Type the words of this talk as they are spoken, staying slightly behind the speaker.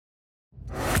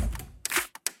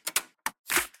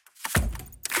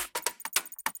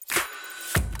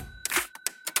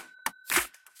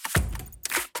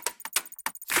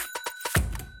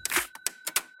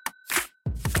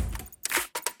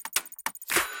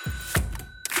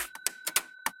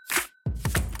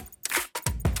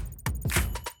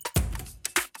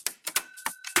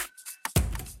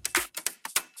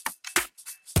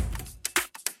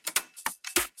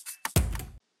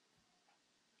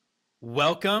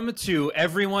Welcome to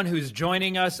everyone who's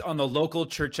joining us on the Local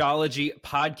Churchology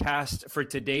podcast for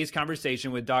today's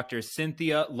conversation with Dr.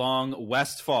 Cynthia Long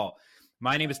Westfall.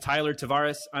 My name is Tyler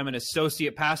Tavares. I'm an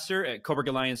associate pastor at Coburg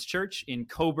Alliance Church in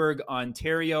Coburg,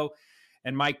 Ontario.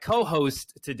 And my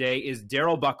co-host today is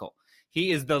Daryl Buckle.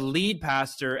 He is the lead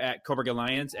pastor at Coburg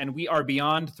Alliance, and we are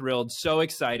beyond thrilled, so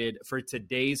excited for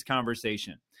today's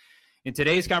conversation. In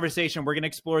today's conversation, we're going to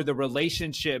explore the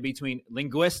relationship between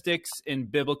linguistics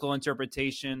and biblical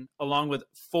interpretation, along with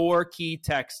four key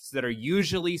texts that are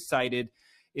usually cited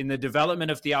in the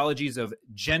development of theologies of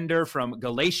gender from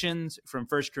Galatians, from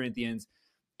 1 Corinthians,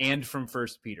 and from 1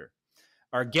 Peter.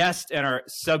 Our guest and our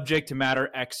subject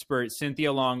matter expert,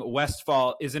 Cynthia Long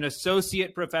Westfall, is an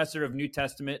associate professor of New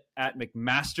Testament at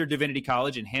McMaster Divinity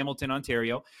College in Hamilton,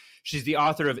 Ontario. She's the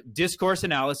author of Discourse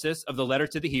Analysis of the Letter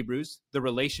to the Hebrews, the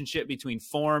relationship between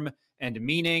form and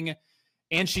meaning,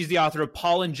 and she's the author of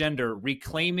Paul and Gender,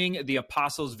 Reclaiming the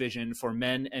Apostles' Vision for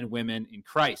Men and Women in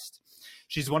Christ.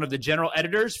 She's one of the general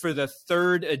editors for the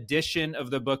third edition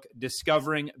of the book,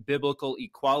 Discovering Biblical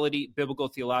Equality, Biblical,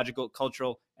 Theological,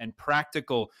 Cultural, and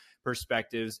Practical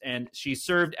Perspectives. And she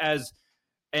served as,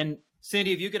 and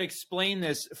Cindy, if you could explain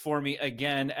this for me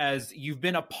again, as you've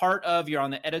been a part of, you're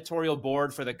on the editorial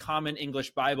board for the Common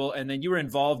English Bible, and then you were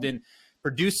involved in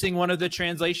producing one of the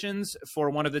translations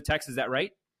for one of the texts. Is that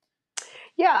right?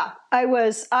 Yeah, I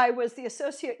was the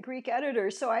associate Greek editor,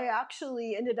 so I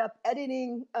actually ended up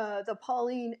editing the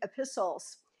Pauline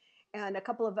epistles and a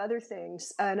couple of other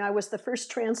things. And I was the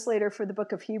first translator for the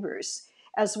book of Hebrews,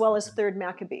 as well as third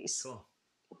Maccabees. Cool.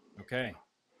 Okay.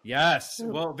 Yes.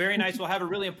 Well, very nice. We'll have a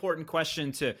really important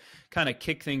question to kind of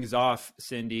kick things off,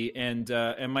 Cindy. And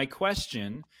my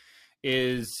question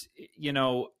is,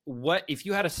 what if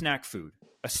you had a snack food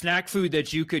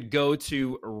that you could go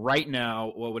to right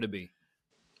now, what would it be?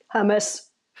 Hummus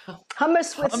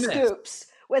with scoops.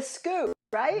 With scoops,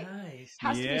 right? Nice.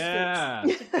 Has to be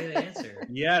scoops. That's a good answer.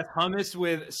 Yes, hummus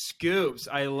with scoops.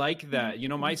 I like that.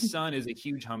 My son is a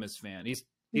huge hummus fan.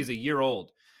 He's a year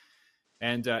old.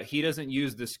 And he doesn't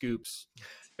use the scoops,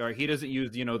 or he doesn't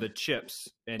use, the chips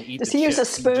and eat. Does he use a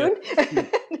spoon?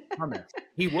 Hummus.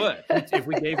 He would. If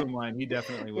we gave him one, he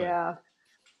definitely would. Yeah.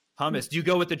 Hummus. Do you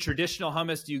go with the traditional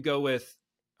hummus? Do you go with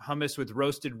hummus with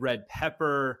roasted red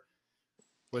pepper?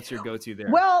 What's your go-to there?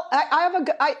 Well,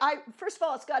 I first of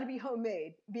all, it's got to be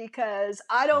homemade because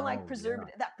I don't like preservative.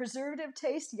 Yeah. That preservative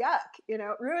taste, yuck. It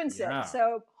ruins it.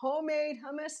 So homemade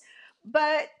hummus,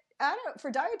 but for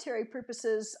dietary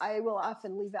purposes, I will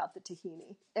often leave out the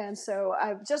tahini. And so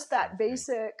I've just that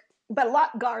basic, but a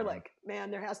lot garlic.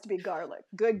 Man, there has to be garlic.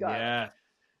 Good garlic. Yeah.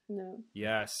 No.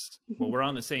 Yes. Well, we're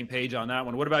on the same page on that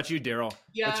one. What about you, Daryl?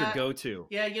 Yeah, what's your go-to?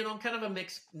 Yeah, I'm kind of a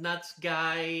mixed nuts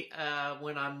guy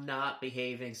when I'm not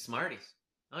behaving Smarties.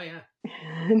 Oh, yeah.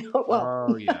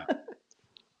 Oh, yeah.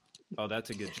 Oh, that's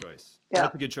a good choice. Yeah.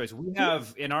 That's a good choice. We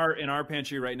have in our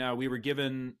pantry right now, we were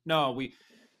given, we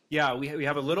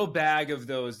have a little bag of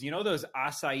those, those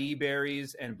acai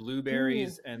berries and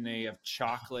blueberries, and they have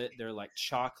chocolate. They're like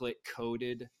chocolate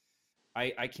coated.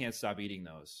 I can't stop eating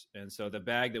those. And so the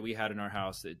bag that we had in our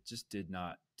house, it just did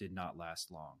not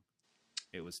last long.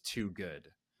 It was too good.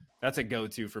 That's a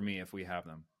go-to for me if we have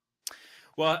them.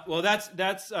 Well, that's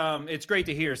it's great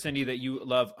to hear, Cindy, that you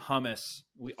love hummus.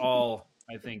 We all,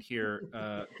 I think, here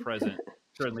present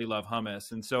certainly love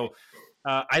hummus. And so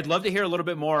I'd love to hear a little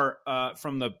bit more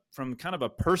from kind of a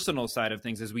personal side of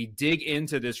things as we dig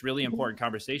into this really important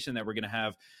conversation that we're going to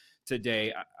have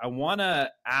today. I want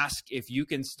to ask if you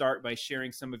can start by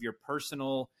sharing some of your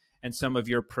personal and some of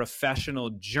your professional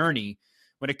journey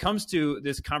when it comes to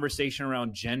this conversation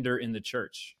around gender in the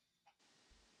church.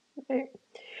 Okay.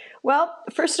 Well,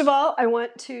 first of all, I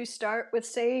want to start with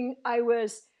saying I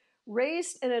was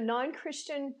raised in a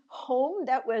non-Christian home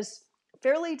that was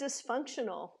fairly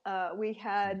dysfunctional. We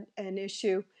had an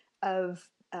issue of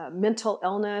mental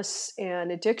illness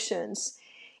and addictions.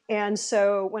 And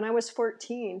so when I was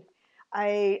 14,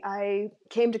 I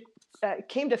came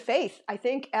to faith, I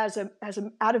think, as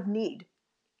out of need.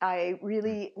 I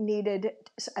really needed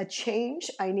a change.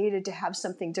 I needed to have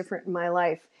something different in my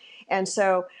life. And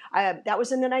so that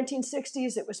was in the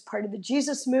 1960s. It was part of the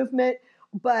Jesus movement.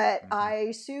 But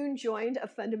I soon joined a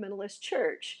fundamentalist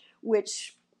church,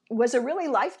 which was a really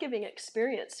life-giving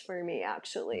experience for me,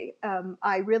 actually.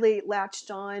 I really latched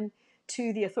on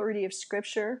to the authority of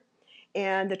Scripture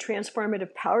and the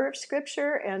transformative power of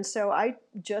Scripture. And so I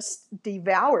just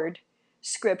devoured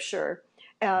Scripture.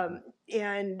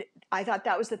 And I thought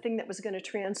that was the thing that was going to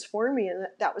transform me and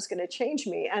that was going to change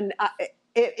me. And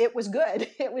it was good.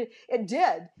 It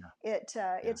did.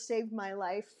 It saved my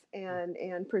life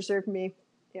and preserved me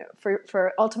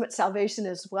for ultimate salvation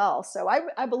as well. So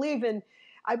I believe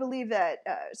that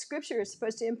Scripture is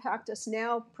supposed to impact us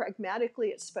now pragmatically.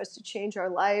 It's supposed to change our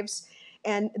lives.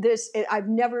 And I've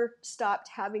never stopped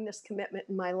having this commitment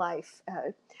in my life.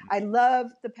 I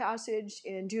love the passage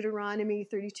in Deuteronomy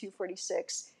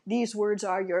 32:46. These words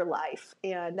are your life.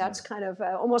 And that's kind of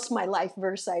almost my life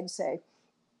verse, I'd say.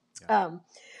 Yeah.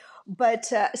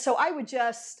 So I would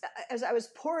just, as I was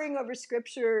poring over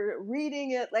Scripture,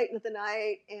 reading it late into the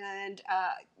night, and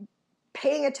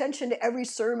paying attention to every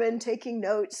sermon, taking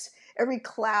notes, every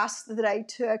class that I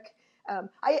took.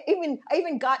 I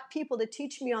even got people to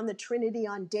teach me on the Trinity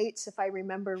on dates, if I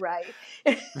remember right.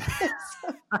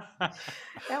 So,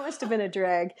 that must have been a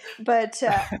drag. But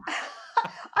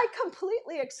I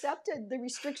completely accepted the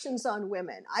restrictions on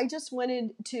women. I just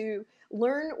wanted to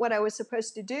learn what I was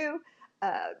supposed to do,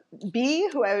 be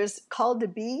who I was called to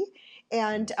be,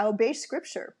 and obey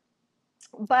Scripture.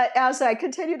 But as I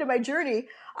continued in my journey,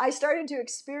 I started to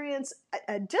experience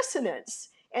a dissonance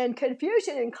and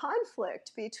confusion and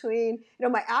conflict between,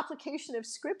 my application of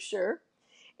Scripture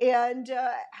and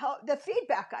how the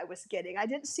feedback I was getting. I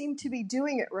didn't seem to be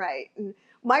doing it right. And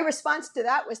my response to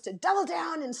that was to double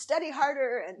down and study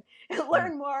harder and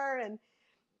learn more. And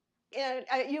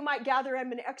you might gather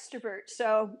I'm an extrovert,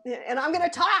 and I'm going to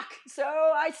talk. So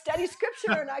I study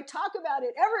Scripture and I talk about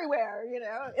it everywhere, in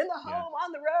the home,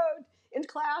 on the road, in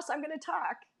class. I'm going to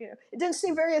talk. It didn't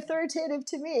seem very authoritative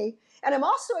to me. And I'm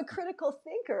also a critical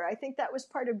thinker. I think that was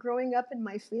part of growing up in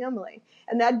my family,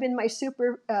 and that had been my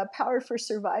super power for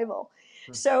survival.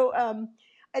 So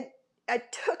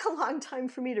it took a long time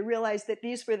for me to realize that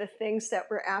these were the things that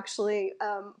were actually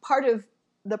part of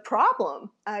the problem.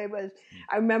 I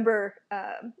remember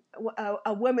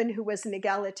a woman who was an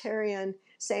egalitarian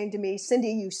saying to me, "Cindy,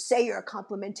 you say you're a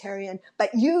complementarian, but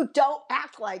you don't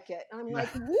act like it." And I'm like,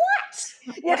 what?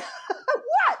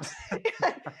 What?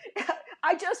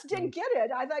 I just didn't get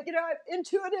it. I thought,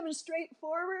 intuitive and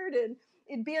straightforward, and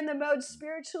it'd be in the mode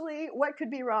spiritually. What could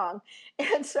be wrong?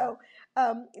 And so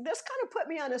this kind of put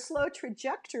me on a slow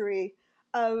trajectory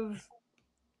of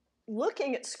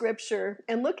looking at Scripture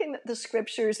and looking at the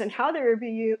Scriptures and how they were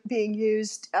being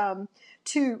used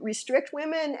to restrict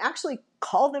women, actually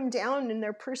call them down in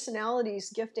their personalities,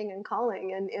 gifting and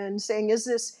calling, and saying, is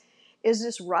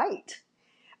this right?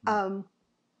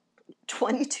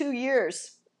 22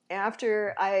 years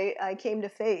after I came to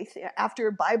faith, after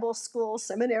Bible school,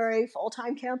 seminary,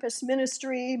 full-time campus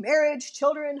ministry, marriage,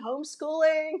 children,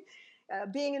 homeschooling,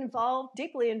 being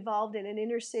deeply involved in an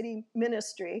inner city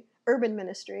ministry, urban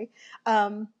ministry,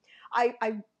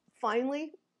 I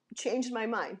finally changed my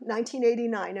mind.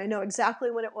 1989, I know exactly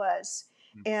when it was.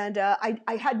 And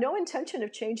I had no intention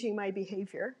of changing my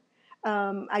behavior.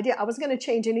 I wasn't going to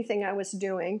change anything I was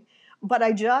doing, but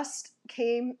I just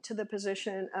came to the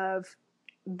position of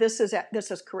this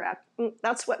is correct.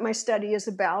 That's what my study is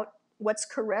about. What's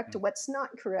correct, what's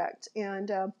not correct.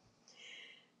 And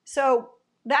so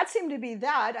that seemed to be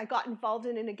that. I got involved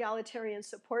in an egalitarian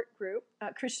support group,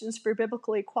 Christians for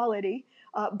Biblical Equality.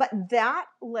 But that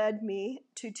led me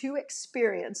to two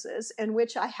experiences in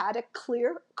which I had a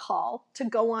clear call to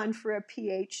go on for a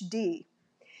PhD.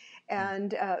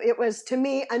 And it was, to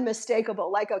me,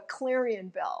 unmistakable, like a clarion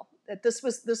bell, that this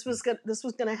was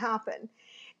going to happen.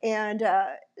 And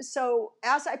so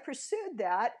as I pursued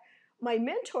that, my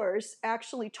mentors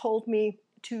actually told me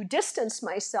to distance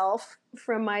myself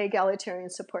from my egalitarian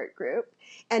support group,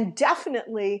 and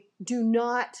definitely do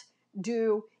not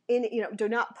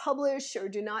publish or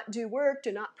do not do work,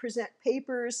 do not present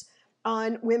papers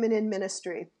on women in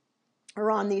ministry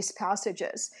or on these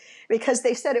passages, because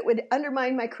they said it would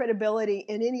undermine my credibility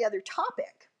in any other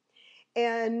topic.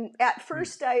 And at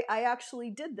first I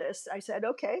actually did this. I said,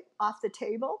 okay, off the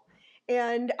table.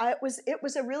 And it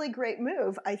was a really great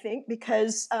move, I think,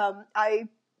 because I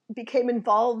became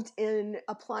involved in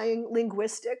applying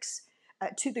linguistics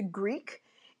to the Greek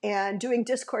and doing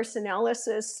discourse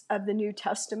analysis of the New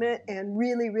Testament, and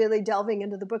really, really delving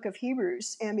into the book of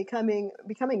Hebrews and becoming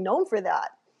known for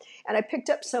that. And I picked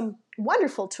up some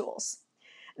wonderful tools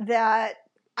that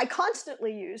I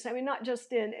constantly use. I mean, not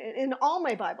just in all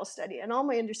my Bible study and all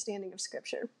my understanding of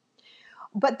Scripture.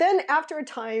 But then after a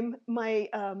time, my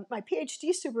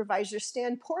PhD supervisor,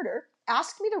 Stan Porter,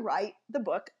 asked me to write the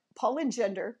book, Paul and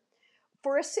Gender,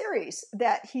 for a series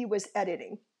that he was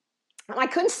editing. And I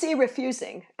couldn't see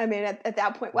refusing. I mean, at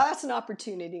that point, well, that's an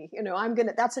opportunity.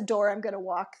 That's a door I'm going to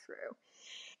walk through.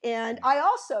 And I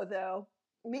also, though,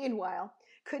 meanwhile,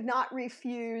 could not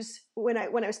refuse, when I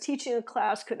was teaching a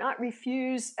class, could not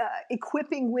refuse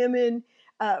equipping women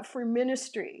for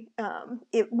ministry,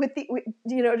 with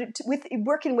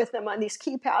working with them on these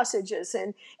key passages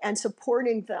and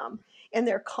supporting them in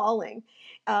their calling,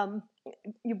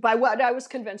 by what I was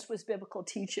convinced was biblical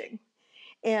teaching.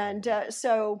 And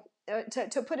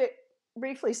to put it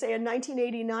briefly, say in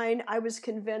 1989, I was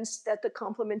convinced that the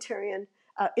complementarian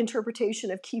interpretation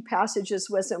of key passages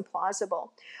was implausible.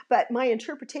 But my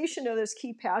interpretation of those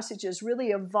key passages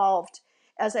really evolved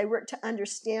as I worked to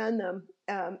understand them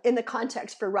in the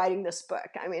context for writing this book.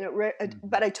 I mean,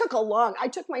 but I took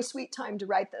my sweet time to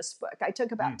write this book. I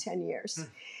took about 10 years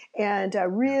and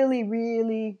really,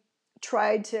 really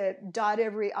tried to dot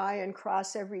every I and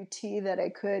cross every T that I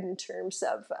could in terms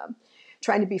of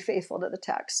trying to be faithful to the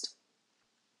text.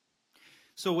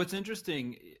 So what's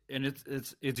interesting, and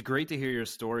it's great to hear your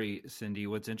story, Cindy.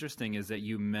 What's interesting is that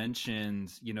you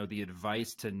mentioned, the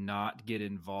advice to not get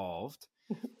involved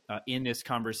in this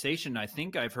conversation. I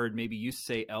think I've heard maybe you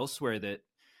say elsewhere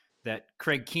that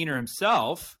Craig Keener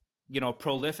himself,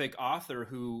 prolific author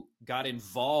who got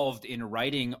involved in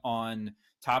writing on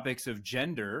topics of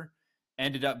gender,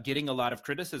 ended up getting a lot of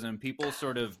criticism. People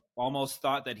sort of almost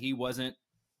thought that he wasn't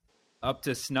up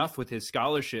to snuff with his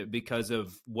scholarship because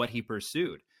of what he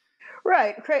pursued.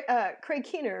 Right. Craig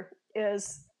Keener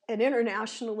is an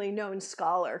internationally known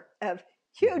scholar of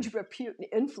huge repute and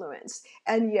influence.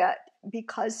 And yet,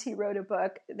 because he wrote a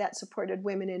book that supported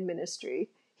women in ministry,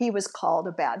 he was called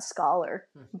a bad scholar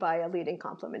by a leading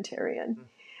complementarian.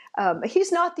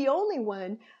 He's not the only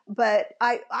one, but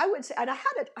I would say, and I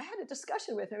had a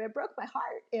discussion with him. It broke my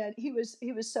heart, and he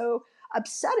was so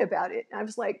upset about it. I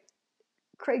was like,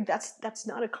 Craig, that's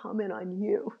not a comment on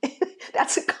you.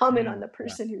 That's a comment on the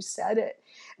person who said it.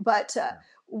 But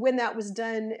when that was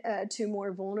done to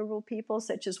more vulnerable people,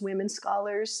 such as women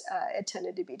scholars, it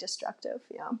tended to be destructive.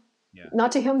 Yeah.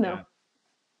 Not to him, though.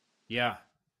 Yeah.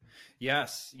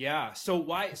 Yes. Yeah.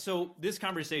 So this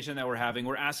conversation that we're having,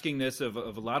 we're asking this of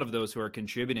a lot of those who are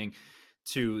contributing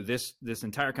to this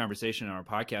entire conversation on our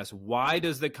podcast. Why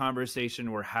does the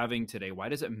conversation we're having today, why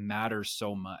does it matter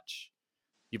so much?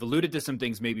 You've alluded to some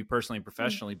things maybe personally and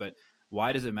professionally, but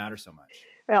why does it matter so much?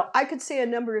 Well, I could say a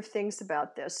number of things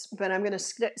about this, but I'm going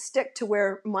to stick to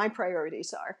where my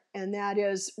priorities are, and that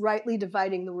is rightly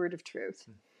dividing the word of truth.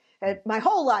 My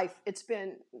whole life, it's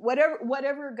been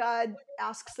whatever God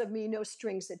asks of me, no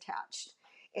strings attached.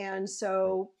 And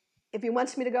so if he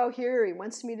wants me to go here, he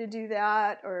wants me to do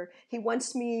that, or he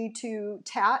wants me to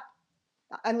tat,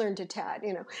 I learned to tat,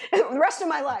 the rest of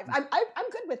my life. I'm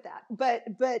good with that. But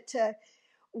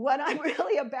what I'm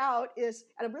really about is,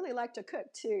 and I really like to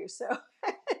cook too,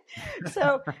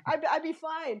 so I'd be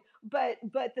fine. But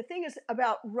the thing is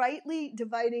about rightly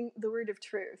dividing the word of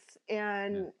truth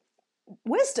and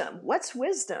wisdom. What's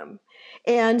wisdom?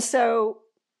 And so,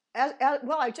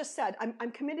 well, I just said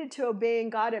I'm committed to obeying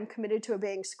God. I'm committed to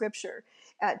obeying Scripture.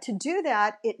 To do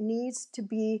that, it needs to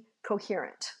be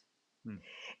coherent.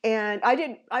 And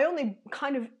I only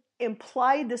kind of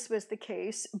implied this was the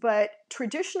case, but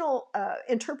traditional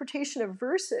interpretation of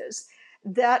verses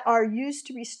that are used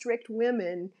to restrict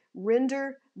women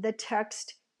render the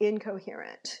text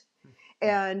incoherent.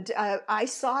 And I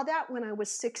saw that when I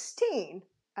was 16.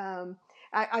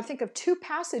 I think of two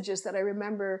passages that I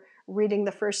remember reading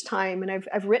the first time, and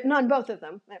I've written on both of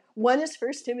them. One is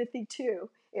 1 Timothy 2.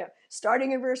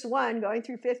 Starting in verse 1, going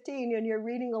through 15, and you're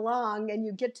reading along, and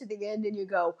you get to the end, and you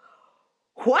go,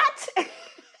 what?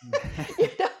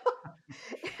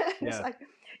 It's like,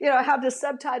 I have this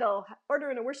subtitle,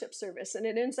 Order in a Worship Service, and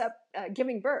it ends up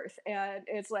giving birth. And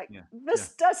it's like,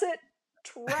 this doesn't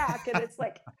track. And it's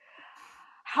like,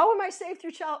 how am I saved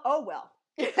through child? Oh, well.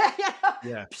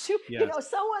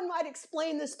 Someone might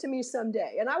explain this to me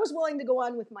someday. And I was willing to go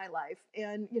on with my life.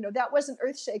 And, that wasn't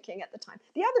earth-shaking at the time.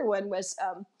 The other one was,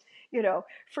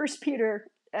 1 Peter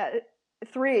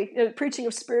 3, preaching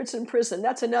of spirits in prison.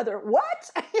 That's another,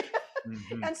 what?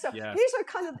 And so these are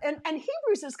kind of, and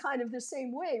Hebrews is kind of the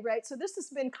same way, right? So this has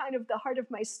been kind of the heart of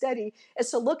my study,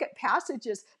 is to look at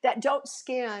passages that don't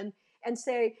scan and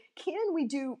say, can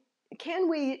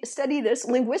we study this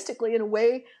linguistically in a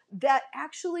way that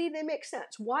actually they make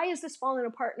sense? Why is this falling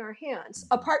apart in our hands?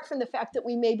 Apart from the fact that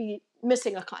we may be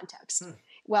missing a context.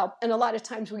 Well, and a lot of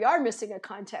times we are missing a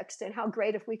context, and how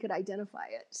great if we could identify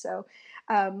it. So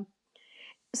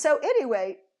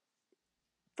anyway,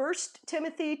 1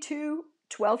 Timothy 2,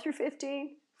 12 through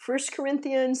 15, 1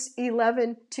 Corinthians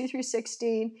 11, 2 through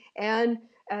 16, and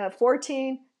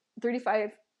 14,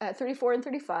 34 and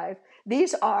 35.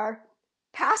 These are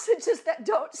passages that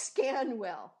don't scan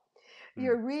well.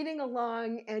 You're reading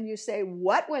along and you say,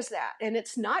 what was that? And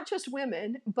it's not just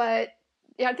women, but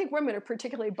I think women are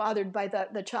particularly bothered by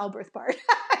the childbirth part.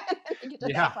 get to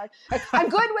Yeah. that part. I'm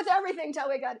good with everything till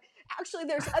we got. Actually,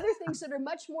 there's other things that are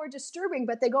much more disturbing,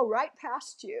 but they go right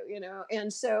past you,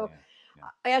 And so,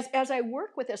 as I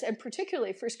work with this, and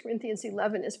particularly 1 Corinthians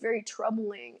 11 is very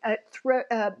troubling.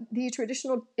 The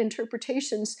traditional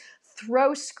interpretations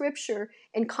throw Scripture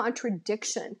in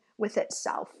contradiction with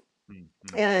itself.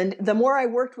 And the more I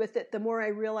worked with it, the more I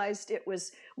realized it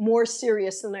was more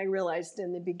serious than I realized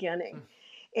in the beginning.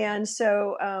 And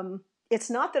so it's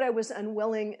not that I was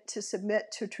unwilling to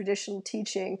submit to traditional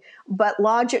teaching, but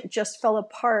logic just fell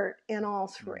apart in all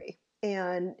three.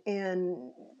 And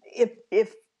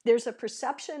if there's a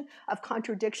perception of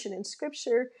contradiction in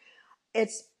Scripture,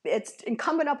 it's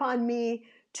incumbent upon me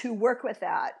to work with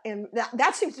that, and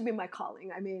that seems to be my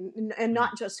calling. I mean, and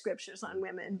not just scriptures on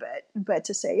women, but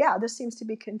to say, yeah, this seems to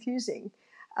be confusing.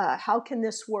 How can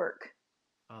this work?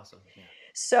 Awesome. Yeah.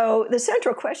 So the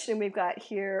central question we've got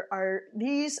here are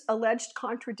these alleged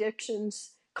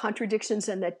contradictions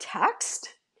in the text,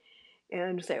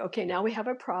 and say, okay, now we have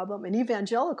a problem, an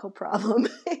evangelical problem,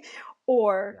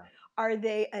 or are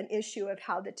they an issue of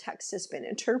how the text has been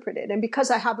interpreted? And because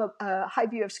I have a high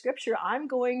view of Scripture, I'm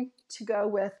going to go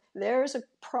with there's a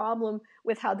problem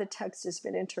with how the text has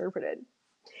been interpreted.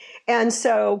 And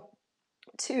so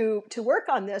to work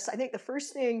on this, I think the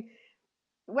first thing,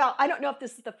 well, I don't know if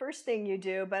this is the first thing you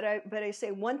do, but I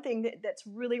say one thing that's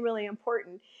really, really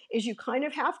important is you kind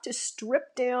of have to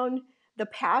strip down the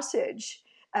passage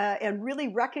and really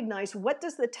recognize, what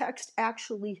does the text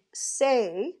actually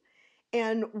say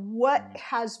and what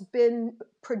has been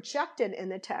projected in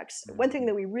the text. One thing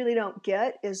that we really don't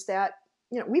get is that,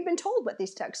 we've been told what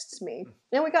these texts mean.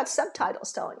 And we got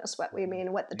subtitles telling us what we mean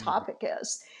and what the topic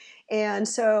is. And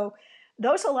so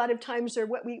those a lot of times are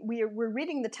what we're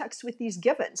reading the text with these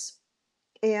givens.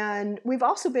 And we've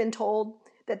also been told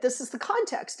that this is the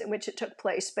context in which it took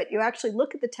place. But you actually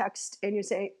look at the text and you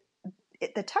say,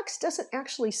 the text doesn't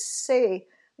actually say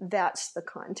that's the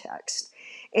context.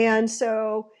 And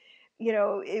so,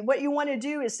 what you want to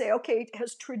do is say, okay,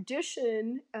 has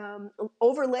tradition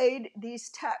overlaid these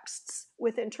texts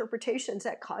with interpretations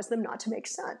that cause them not to make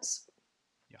sense?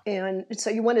 Yeah. And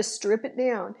so you want to strip it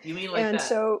down. You mean like that?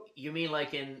 So you mean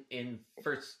like in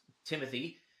 1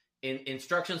 Timothy, in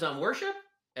instructions on worship,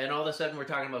 and all of a sudden we're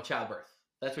talking about childbirth.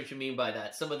 That's what you mean by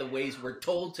that. Some of the ways we're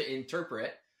told to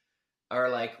interpret are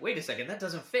like, wait a second, that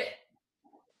doesn't fit.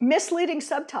 Misleading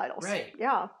subtitles. Right.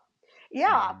 Yeah.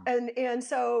 Yeah, and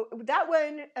so that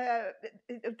one,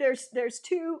 there's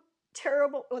two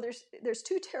terrible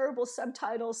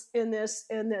subtitles in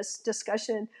this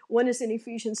discussion. One is in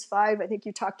Ephesians 5. I think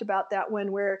you talked about that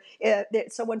one, where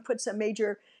someone puts a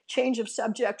major change of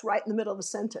subject right in the middle of a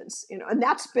sentence, and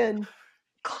that's been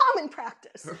common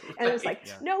practice. Right. And it's like,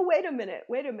 no, wait a minute.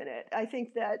 I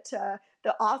think that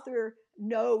the author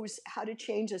knows how to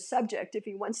change a subject. If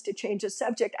he wants to change a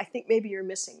subject, I think maybe you're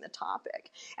missing the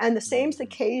topic. And the same's the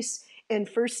case in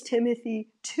 1 Timothy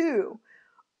 2.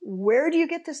 Where do you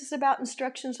get this is about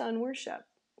instructions on worship?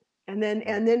 And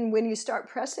then when you start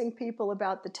pressing people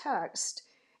about the text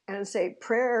and say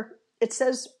prayer, it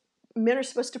says men are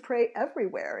supposed to pray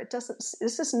everywhere. It doesn't.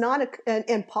 This is not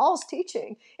and Paul's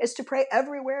teaching is to pray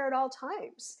everywhere at all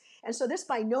times. And so this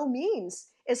by no means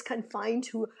is confined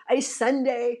to a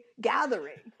Sunday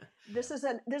gathering. This is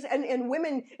and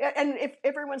women, and if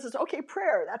everyone says, okay,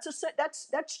 prayer,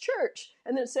 that's church,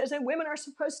 and then it says, and women are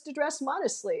supposed to dress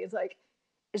modestly. It's like,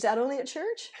 is that only at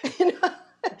church?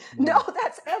 No,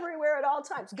 that's everywhere at all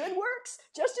times. Good works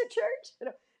just at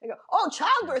church. You go, oh,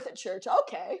 childbirth at church,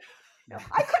 okay.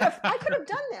 I could have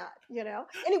done that.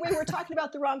 Anyway, we're talking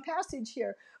about the wrong passage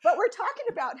here, but we're talking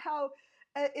about how.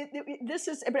 This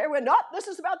is, but everyone, this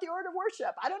is about the order of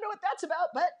worship. I don't know what that's about,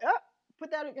 but put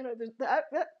that,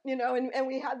 and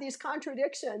we have these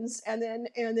contradictions, and then,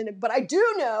 but I do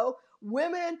know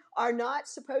women are not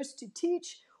supposed to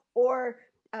teach or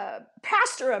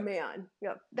pastor a man.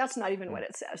 That's not even what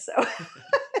it says. So,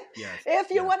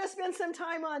 if you want to spend some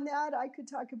time on that, I could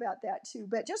talk about that too.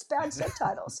 But just bad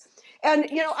subtitles, and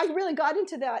I really got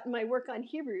into that in my work on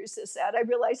Hebrews. Is that I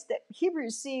realized that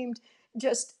Hebrews seemed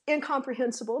just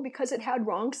incomprehensible because it had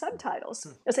wrong subtitles.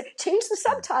 I say, change the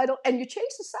subtitle, and you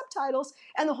change the subtitles,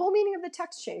 and the whole meaning of the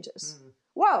text changes.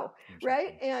 Whoa,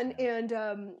 right? And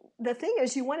the thing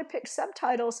is, you want to pick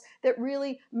subtitles that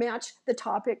really match the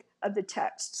topic of the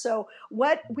text. So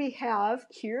what we have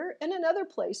here and in other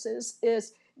places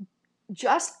is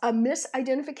just a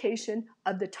misidentification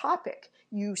of the topic.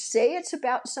 You say it's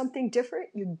about something different,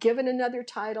 you give it another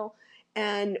title,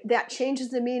 and that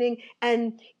changes the meaning.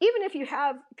 And even if you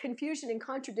have confusion and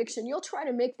contradiction, you'll try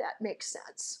to make that make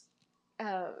sense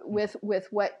with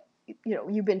what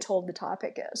you've been told the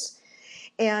topic is.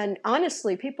 And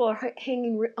honestly, people are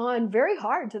hanging on very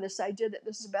hard to this idea that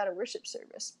this is about a worship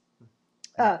service.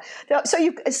 So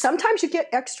sometimes you get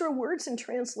extra words in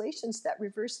translations that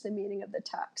reverse the meaning of the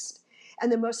text.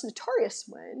 And the most notorious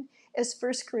one is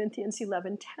 1 Corinthians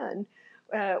 11:10,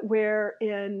 where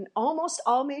in almost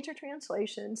all major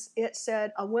translations, it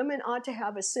said a woman ought to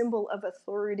have a symbol of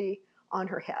authority on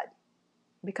her head.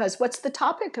 Because what's the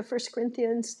topic of 1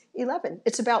 Corinthians 11?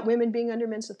 It's about women being under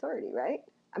men's authority, right?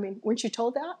 I mean, weren't you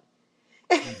told that?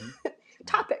 Mm-hmm.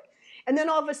 Topic. And then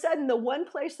all of a sudden, the one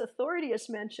place authority is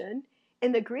mentioned,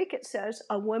 in the Greek it says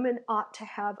a woman ought to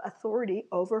have authority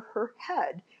over her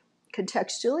head.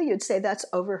 Contextually, you'd say that's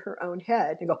over her own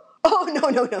head. And go, oh,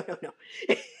 no.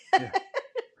 Yeah.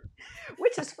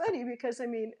 Which is funny because, I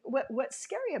mean, what's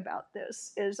scary about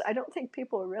this is I don't think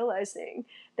people are realizing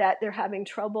that they're having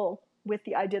trouble with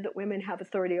the idea that women have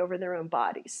authority over their own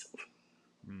bodies,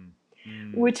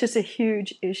 which is a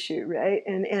huge issue, right?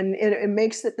 And it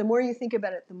makes it, the more you think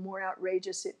about it, the more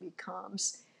outrageous it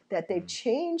becomes that they've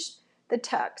changed the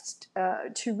text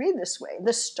to read this way.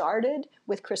 This started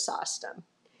with Chrysostom.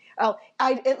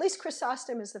 At least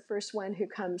Chrysostom is the first one who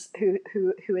comes, who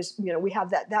is, we have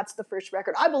that. That's the first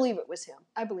record. I believe it was him.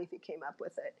 I believe he came up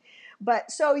with it.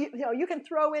 But so you can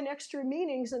throw in extra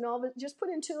meanings and just put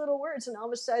in two little words, and all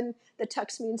of a sudden the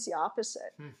text means the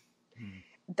opposite.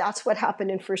 That's what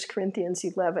happened in 1 Corinthians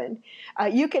 11.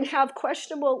 You can have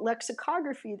questionable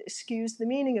lexicography that skews the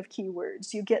meaning of key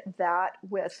words. You get that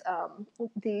with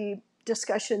the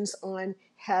discussions on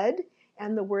head.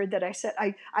 And the word that I said,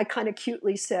 I kind of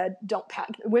cutely said,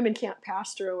 women can't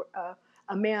pastor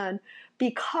a man,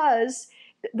 because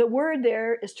the word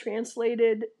there is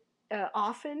translated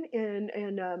often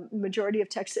in a majority of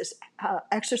texts as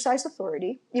exercise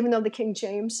authority, even though the King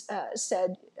James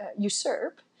said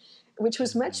usurp, which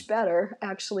was much better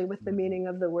actually with the meaning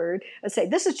of the word. I'd say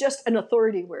this is just an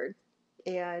authority word,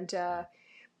 and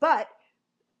but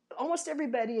almost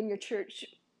everybody in your church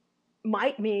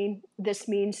might mean this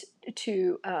means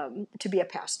to be a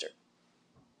pastor,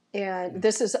 and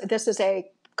this is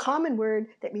a common word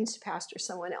that means to pastor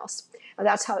someone else. And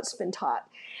that's how it's been taught,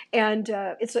 and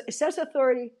it says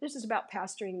authority. This is about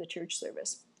pastoring the church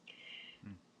service.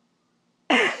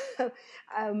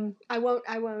 I won't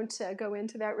go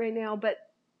into that right now, but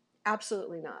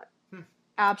absolutely not.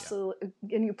 Absolutely,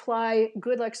 yeah. And you apply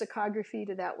good lexicography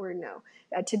to that word. No,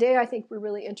 today I think we're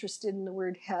really interested in the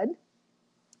word head.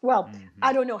 Well,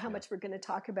 I don't know how much we're going to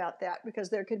talk about that, because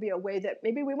there could be a way that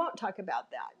maybe we won't talk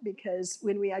about that, because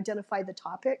when we identify the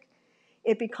topic,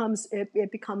 it becomes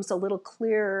a little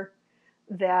clearer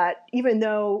that even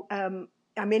though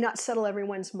I may not settle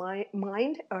everyone's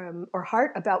mind or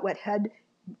heart about what head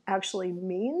actually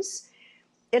means,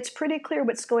 it's pretty clear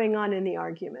what's going on in the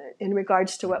argument in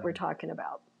regards to what we're talking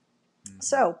about.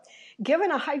 So, given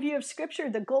a high view of Scripture,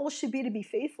 the goal should be to be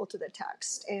faithful to the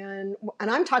text, and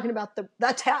I'm talking about the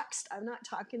text. I'm not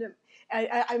talking to.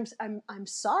 I'm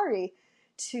sorry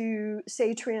to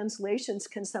say translations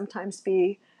can sometimes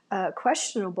be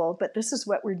questionable, but this is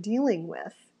what we're dealing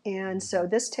with, and so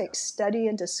this takes study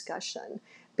and discussion,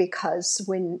 because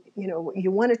when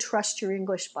you want to trust your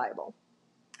English Bible,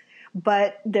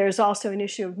 but there's also an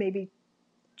issue of maybe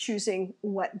choosing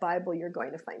what Bible you're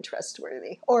going to find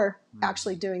trustworthy, or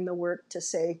actually doing the work to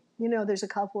say, there's a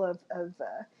couple of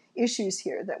issues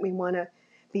here that we want to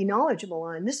be knowledgeable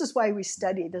on. This is why we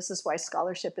study. This is why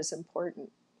scholarship is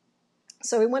important.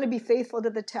 So we want to be faithful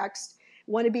to the text,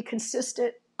 want to be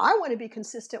consistent. I want to be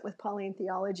consistent with Pauline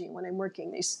theology when I'm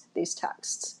working these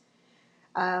texts.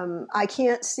 I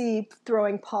can't see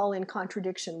throwing Paul in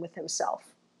contradiction with himself.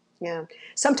 Yeah.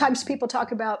 Sometimes people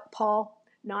talk about Paul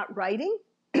not writing,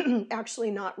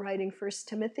 actually not writing 1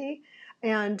 Timothy,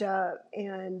 and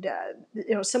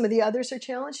some of the others are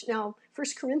challenged. Now, 1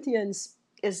 Corinthians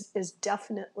is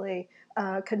definitely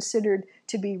considered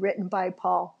to be written by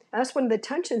Paul. And that's one of the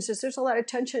tensions. Is there's a lot of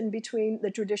tension between the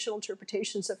traditional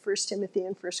interpretations of 1 Timothy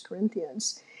and 1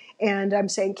 Corinthians, and I'm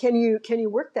saying, can you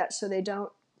work that so they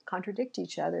don't contradict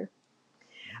each other?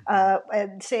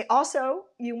 And say also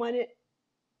you want it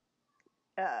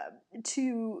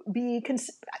to be.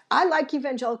 I like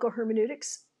evangelical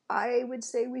hermeneutics. I would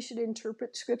say we should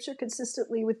interpret Scripture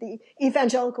consistently with the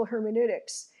evangelical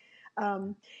hermeneutics.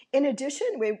 In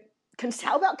addition,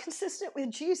 how about consistent with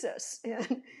Jesus?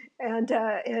 And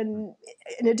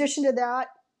in addition to that,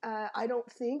 I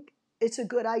don't think it's a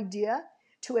good idea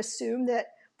to assume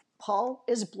that Paul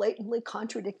is blatantly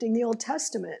contradicting the Old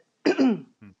Testament.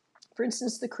 For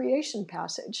instance, the creation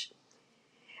passage.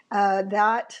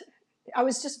 That I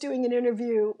was just doing an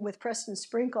interview with Preston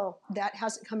Sprinkle that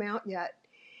hasn't come out yet.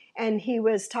 And he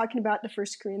was talking about the 1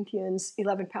 Corinthians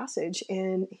 11 passage.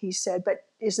 And he said, but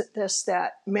isn't this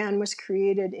that man was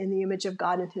created in the image of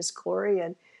God in his glory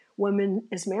and woman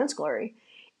is man's glory?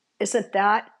 Isn't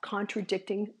that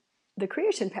contradicting the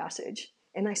creation passage?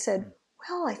 And I said,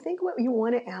 well, I think what you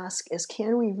want to ask is,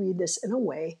 can we read this in a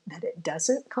way that it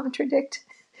doesn't contradict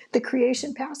the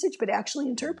creation passage, but actually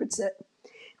interprets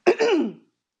it?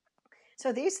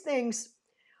 So these things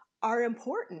are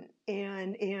important,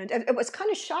 and it was kind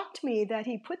of shocked me that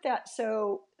he put that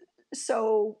so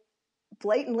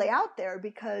blatantly out there,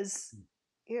 because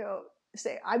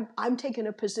say I'm taking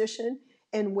a position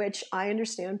in which I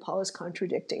understand Paul is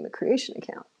contradicting the creation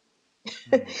account.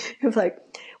 It was like,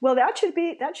 well, that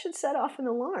should set off an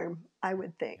alarm, I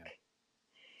would think.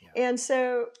 Yeah. And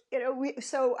so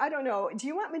so I don't know. Do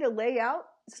you want me to lay out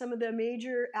some of the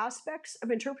major aspects of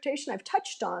interpretation? I've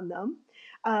touched on them.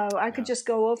 I could just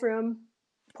go over them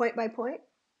point by point.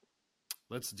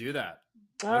 Let's do that.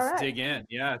 Let's dig in.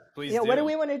 Yeah, please. What do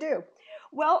we want to do?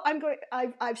 Well,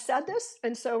 I've said this,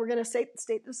 and so we're going to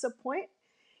state this a point.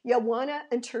 You want to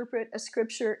interpret a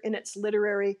scripture in its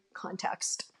literary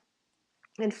context.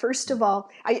 And first of all,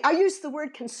 I use the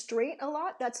word constraint a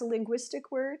lot. That's a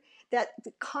linguistic word. That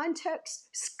the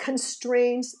context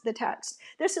constrains the text.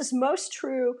 This is most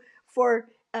true for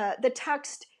the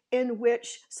text in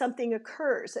which something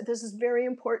occurs. This is very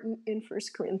important in 1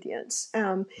 Corinthians.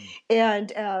 And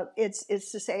it's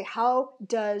to say, how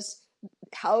does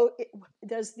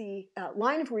the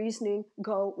line of reasoning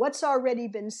go? What's already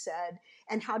been said,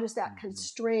 and how does that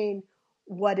constrain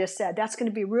what is said? That's going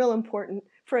to be real important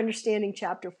for understanding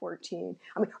chapter 14.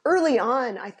 I mean, early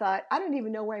on, I thought, I don't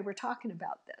even know why we're talking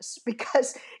about this,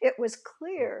 because it was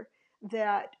clear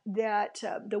that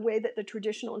the way that the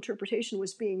traditional interpretation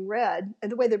was being read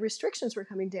and the way the restrictions were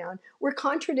coming down were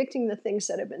contradicting the things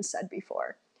that had been said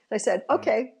before. I said,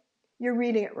 okay, you're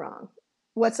reading it wrong.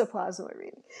 What's a plausible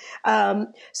reading?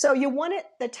 So you want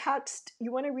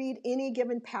to read any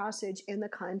given passage in the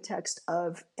context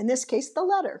of, in this case, the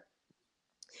letter.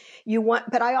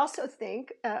 But I also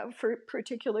think, for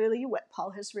particularly what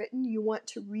Paul has written, you want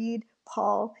to read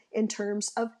Paul in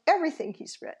terms of everything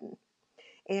he's written.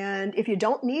 And if you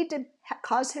don't need to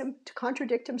cause him to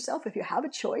contradict himself, if you have a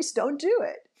choice, don't do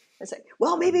it. It's like,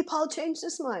 well, maybe Paul changed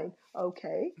his mind.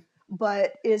 Okay,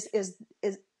 but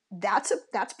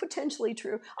that's potentially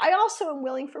true. I also am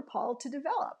willing for Paul to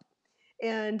develop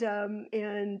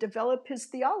and develop his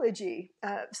theology.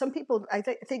 Some people, I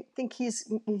think he's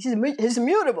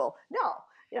immutable. No,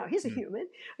 he's a human.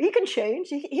 He can change.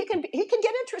 He can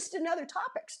get interested in other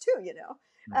topics too.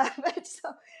 But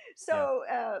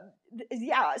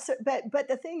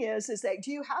the thing is that,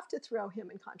 do you have to throw him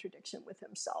in contradiction with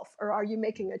himself, or are you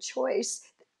making a choice?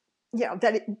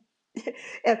 That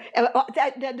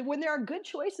when there are good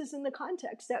choices in the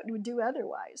context, that would do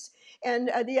otherwise. And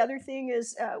the other thing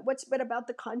is, what about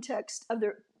the context of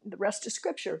the rest of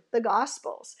Scripture, the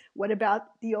Gospels? What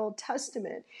about the Old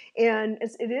Testament? And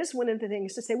it is one of the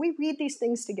things to say, we read these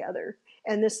things together,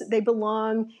 and they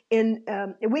belong in,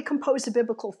 and we compose a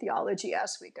biblical theology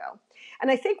as we go. And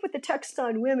I think with the text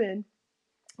on women,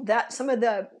 that some of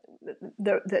the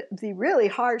really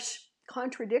harsh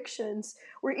contradictions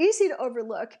were easy to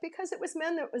overlook, because it was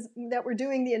men that were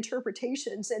doing the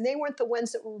interpretations, and they weren't the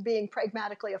ones that were being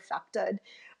pragmatically affected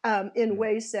in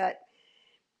ways that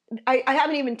I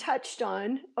haven't even touched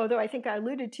on, although I think I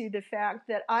alluded to the fact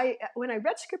that when I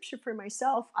read Scripture for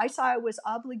myself, I saw I was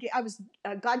obligated.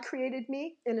 God created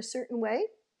me in a certain way,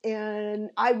 and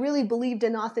I really believed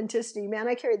in authenticity. Man,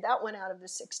 I carried that one out of the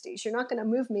 60s. You're not going to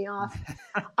move me off.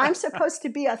 I'm supposed to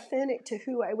be authentic to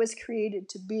who I was created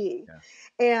to be. Yeah.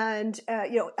 And,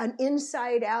 an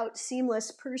inside out,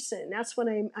 seamless person. That's what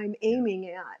I'm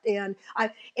aiming at.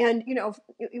 And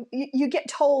you get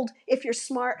told, if you're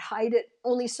smart, hide it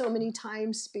only so many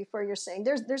times before you're saying.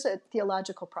 There's a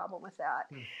theological problem with that.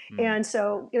 Mm-hmm. And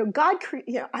so, God,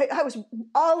 I was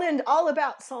all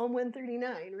about Psalm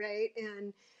 139, right?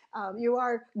 And you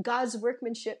are God's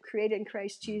workmanship, created in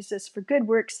Christ Jesus for good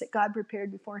works that God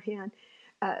prepared beforehand,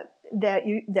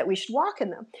 that we should walk in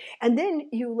them. And then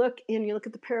you look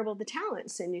at the parable of the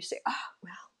talents, and you say,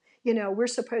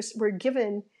 we're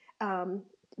given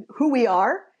who we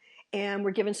are, and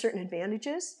we're given certain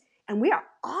advantages, and we are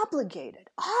obligated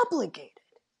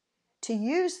to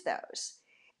use those.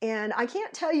 And I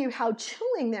can't tell you how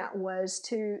chilling that was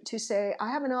to say,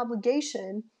 I have an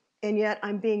obligation, and yet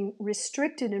I'm being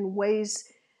restricted in ways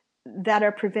that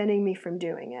are preventing me from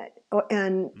doing it.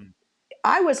 And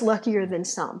I was luckier than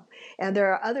some. And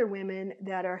there are other women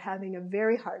that are having a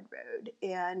very hard road,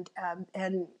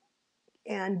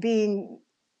 and being,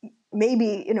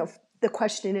 maybe, the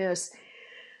question is,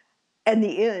 in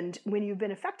the end, when you've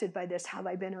been affected by this, have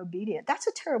I been obedient? That's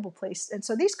a terrible place. And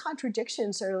so these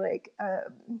contradictions are like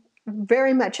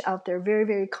very much out there, very,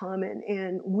 very common.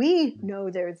 And we know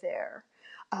they're there.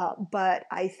 But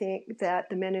I think that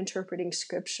the men interpreting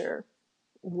scripture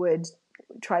would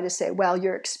try to say, well,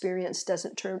 your experience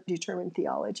doesn't determine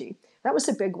theology. That was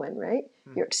a big one, right?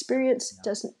 Your experience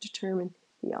doesn't determine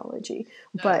theology.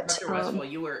 But Dr. Westfall,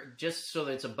 you were, just so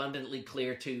that it's abundantly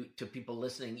clear to people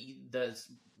listening,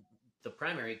 the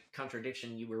primary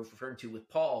contradiction you were referring to with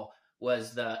Paul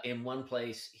was in one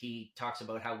place he talks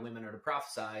about how women are to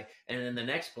prophesy, and in the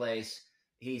next place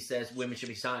he says women should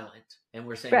be silent. And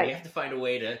we're saying we have to find a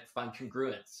way to find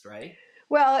congruence, right?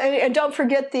 Well, and don't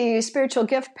forget the spiritual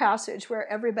gift passage where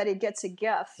everybody gets a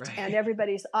gift, and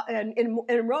everybody's, and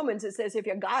in Romans it says, if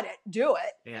you got it, do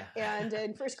it. Yeah. And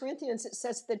in 1 Corinthians it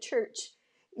says the church,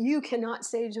 you cannot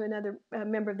say to another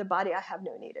member of the body, I have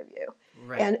no need of you.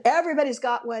 Right. And everybody's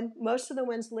got one. Most of the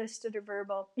ones listed are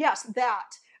verbal. Yes,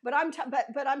 that. But I'm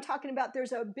talking about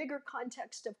there's a bigger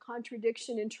context of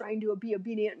contradiction in trying to be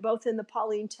obedient, both in the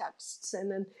Pauline texts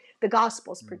and in the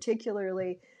Gospels,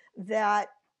 particularly, that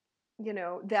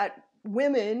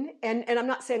women, and I'm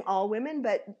not saying all women,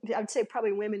 but I would say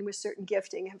probably women with certain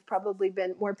gifting have probably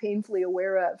been more painfully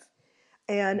aware of.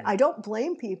 And I don't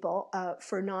blame people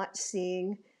for not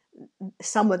seeing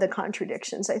some of the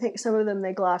contradictions. I think some of them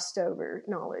they glossed over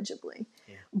knowledgeably.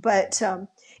 Yeah. But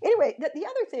anyway, the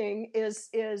other thing is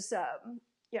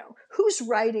who's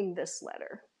writing this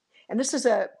letter? And this is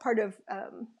a part of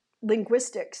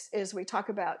linguistics, is we talk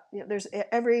about, there's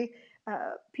every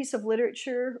piece of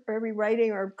literature or every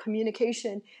writing or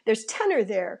communication, there's tenor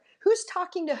there. Who's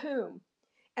talking to whom?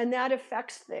 And that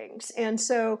affects things. And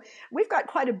so we've got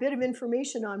quite a bit of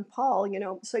information on Paul,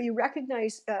 so you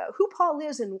recognize who Paul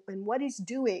is and what he's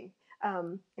doing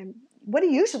and what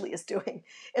he usually is doing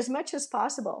as much as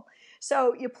possible.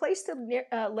 So you place the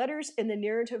letters in the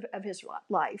narrative of his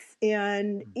life.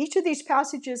 And each of these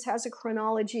passages has a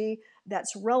chronology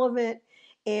that's relevant.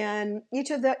 And each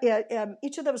of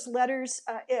those letters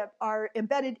are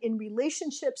embedded in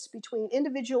relationships between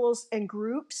individuals and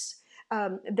groups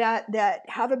that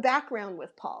have a background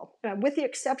with Paul, with the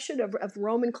exception of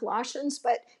Roman Colossians,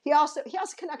 but he has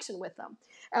a connection with them.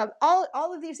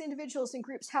 All of these individuals and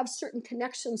groups have certain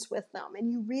connections with them,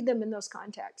 and you read them in those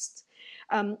contexts.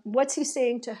 What's he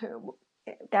saying to whom?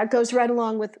 That goes right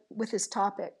along with his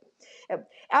topic.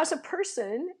 As a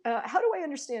person, how do I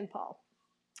understand Paul?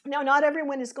 Now, not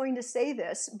everyone is going to say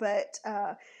this, but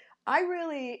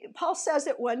Paul says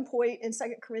at one point in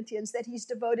 2 Corinthians that he's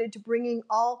devoted to bringing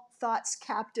all thoughts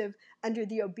captive under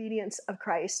the obedience of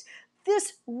Christ.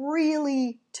 This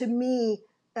really, to me,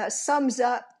 sums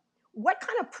up what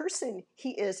kind of person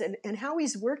he is and how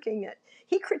he's working it.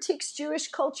 He critiques Jewish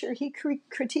culture. He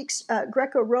critiques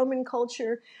Greco-Roman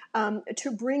culture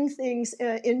to bring things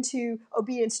into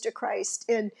obedience to Christ.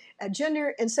 And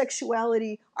gender and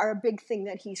sexuality are a big thing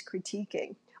that he's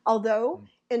critiquing. Although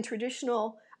in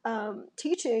traditional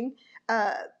teaching,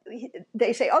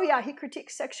 they say, oh yeah, he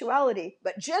critiques sexuality,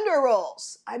 but gender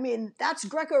roles, I mean, that's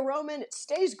Greco-Roman, it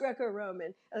stays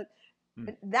Greco-Roman.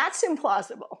 That's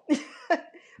implausible.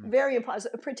 Very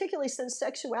implausible, particularly since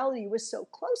sexuality was so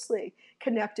closely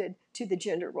connected to the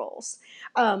gender roles.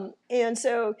 And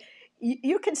so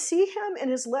you can see him in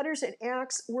his letters and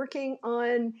Acts working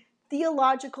on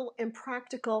theological and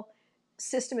practical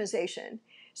systemization.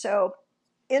 So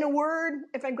in a word,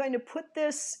 if I'm going to put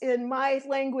this in my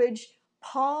language,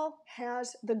 Paul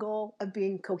has the goal of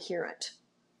being coherent.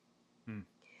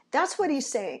 That's what he's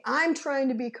saying. I'm trying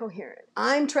to be coherent.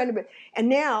 And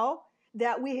now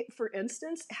that we, for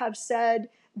instance, have said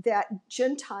that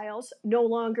Gentiles no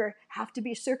longer have to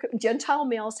be Gentile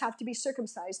males have to be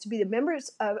circumcised to be the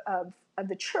members of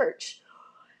the church,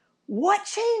 what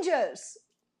changes?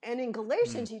 And in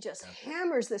Galatians, he just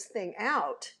hammers this thing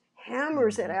out.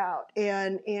 It out,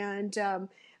 and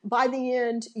by the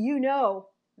end,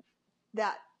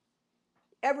 that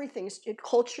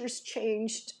culture's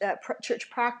changed,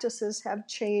 church practices have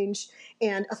changed,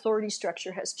 and authority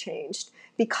structure has changed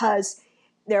because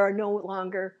there are no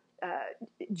longer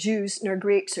Jews nor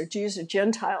Greeks or Jews or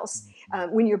Gentiles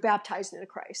when you're baptized into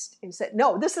Christ. And said,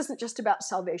 no, this isn't just about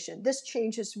salvation. This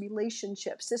changes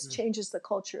relationships. This changes the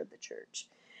culture of the church.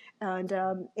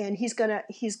 And he's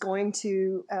going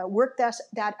to work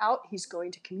that out. He's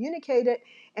going to communicate it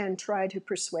and try to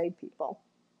persuade people.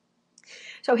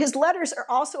 So his letters are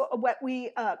also what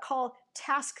we call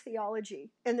task theology,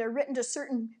 and they're written to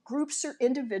certain groups or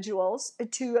individuals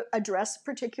to address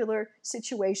particular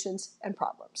situations and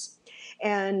problems.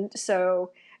 And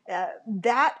so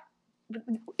that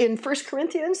in 1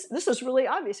 Corinthians, this is really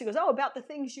obvious. He goes, about the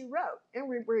things you wrote. And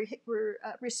we're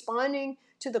responding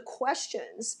to the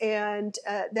questions and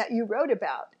that you wrote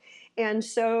about. And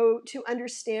so to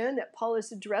understand that Paul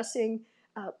is addressing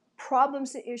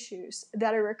problems and issues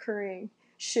that are occurring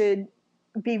should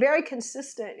be very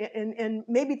consistent and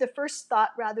maybe the first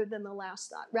thought rather than the last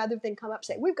thought, rather than come up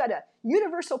saying, we've got a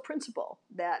universal principle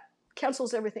that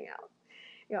cancels everything out.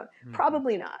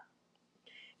 Probably not.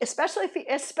 Especially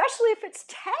if it's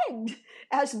tagged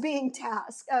as being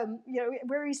task,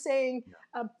 where he's saying,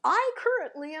 I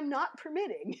currently am not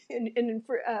permitting in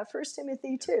 1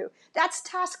 Timothy 2. That's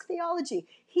task theology.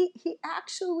 He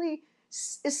actually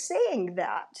is saying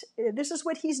that. This is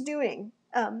what he's doing,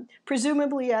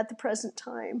 presumably at the present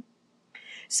time.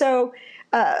 So,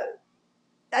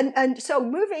 and so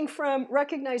moving from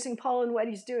recognizing Paul and what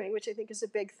he's doing, which I think is a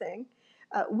big thing,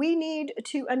 we need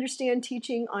to understand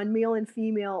teaching on male and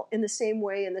female in the same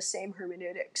way, in the same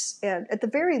hermeneutics. And at the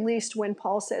very least, when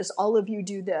Paul says, all of you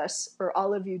do this, or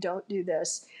all of you don't do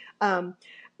this,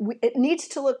 it needs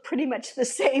to look pretty much the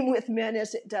same with men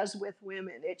as it does with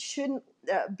women. It shouldn't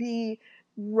be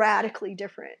radically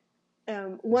different.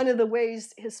 One of the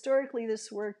ways historically this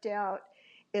worked out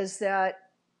is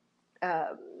that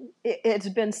it's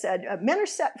been said, men are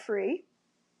set free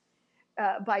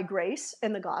by grace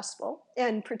and the gospel,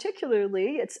 and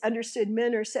particularly it's understood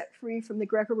men are set free from the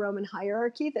Greco-Roman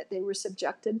hierarchy that they were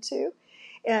subjected to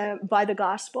by the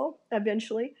gospel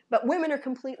eventually, but women are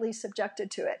completely subjected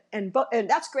to it, and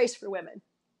that's grace for women.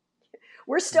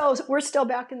 We're still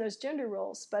back in those gender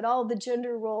roles, but all the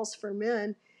gender roles for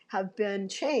men have been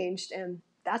changed, and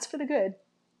that's for the good,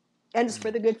 and it's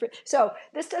for the good. So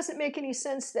this doesn't make any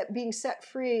sense that being set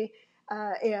free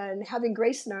and having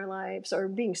grace in our lives or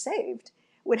being saved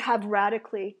would have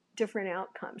radically different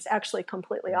outcomes, actually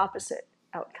completely opposite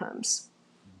outcomes.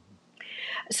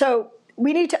 So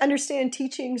we need to understand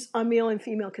teachings on male and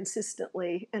female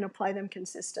consistently and apply them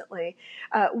consistently.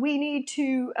 We need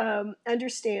to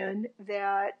understand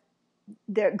that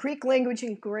the Greek language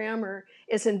and grammar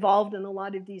is involved in a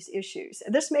lot of these issues.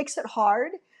 And this makes it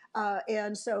hard.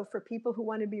 And so for people who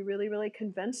want to be really, really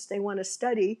convinced they want to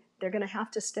study, they're going to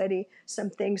have to study some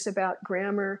things about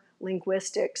grammar,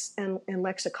 linguistics, and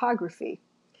lexicography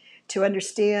to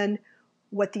understand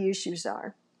what the issues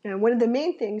are. And one of the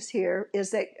main things here is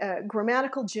that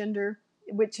grammatical gender,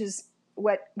 which is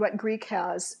what Greek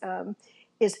has,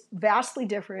 is vastly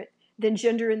different than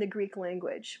gender in the Greek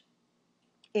language.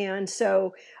 And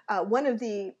so one of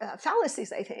the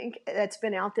fallacies, I think, that's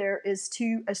been out there is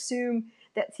to assume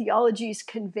that theology is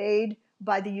conveyed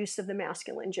by the use of the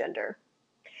masculine gender.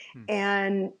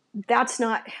 And that's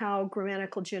not how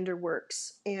grammatical gender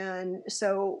works. And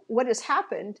so what has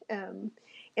happened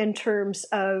in terms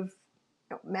of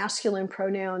masculine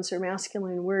pronouns or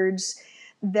masculine words,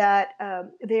 that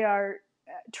they are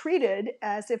treated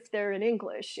as if they're in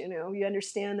English. You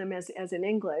understand them as in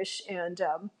English, and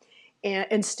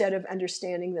instead of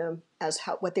understanding them as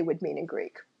what they would mean in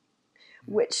Greek,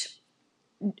 which,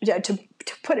 to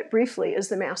put it briefly, is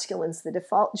the masculine's the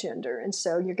default gender. And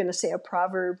so you're going to say a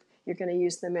proverb, you're going to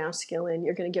use the masculine,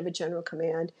 you're going to give a general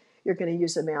command, you're going to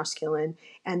use the masculine,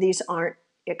 and these aren't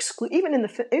even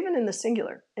in the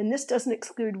singular. And this doesn't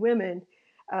exclude women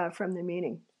from the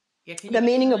meaning. Yeah, can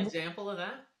you give an example of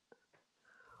that?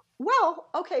 Well,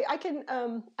 okay, I can.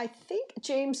 I think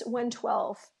James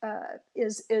 1:12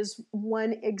 is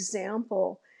one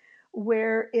example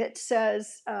where it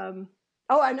says, and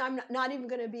I'm not even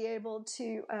going to be able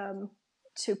to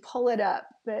pull it up,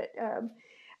 but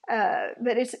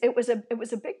it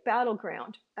was a big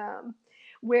battleground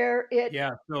where it.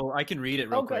 Yeah, so I can read it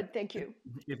real quick. Oh, good, thank you.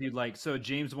 If you'd like. So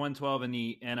James 1:12 in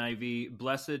the NIV: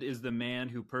 "Blessed is the man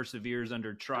who perseveres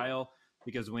under trial,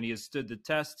 because when he has stood the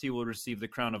test, he will receive the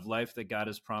crown of life that God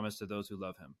has promised to those who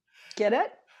love him." Get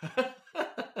it?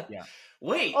 Yeah.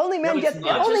 Wait. Only men are blessed.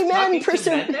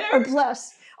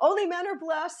 Only men are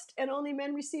blessed, and only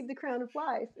men receive the crown of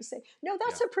life. They say, no,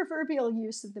 that's a proverbial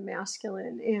use of the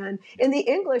masculine. And in the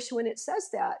English, when it says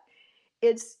that,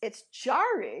 it's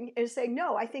jarring. It's saying,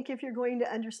 no, I think if you're going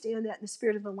to understand that in the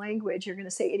spirit of the language, you're going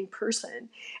to say any person.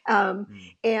 And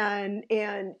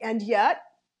yet,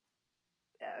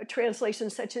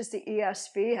 translations such as the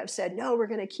ESV have said, no, we're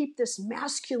going to keep this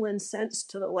masculine sense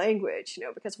to the language,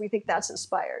 because we think that's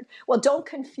inspired. Well, don't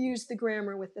confuse the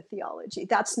grammar with the theology.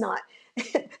 That's not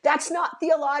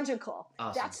theological.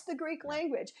 Awesome. That's the Greek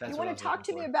language. You want to talk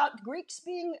to me about Greeks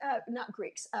being, not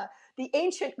Greeks, the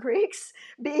ancient Greeks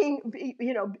being,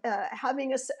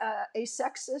 having a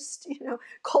sexist,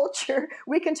 culture.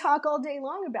 We can talk all day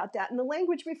long about that. And the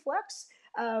language reflects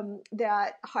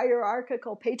that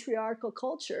hierarchical, patriarchal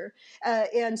culture.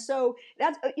 And so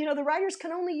that's, the writers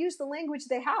can only use the language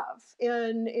they have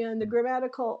and the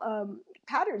grammatical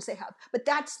patterns they have, but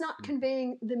that's not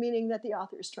conveying the meaning that the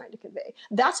author is trying to convey.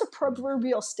 That's a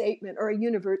proverbial statement or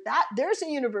there's a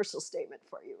universal statement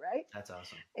for you, right? That's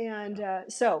awesome. And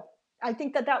so I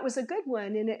think that was a good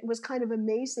one. And it was kind of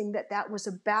amazing that was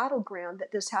a battleground,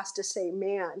 that this has to say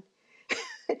man.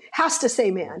 Has to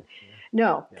say man.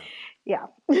 No. Yeah.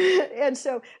 And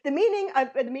so the meaning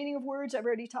of words I've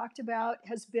already talked about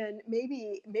has been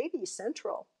maybe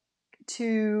central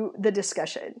to the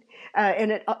discussion.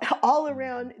 And it all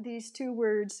around these two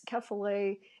words,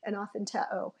 kephale and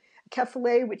authenteo.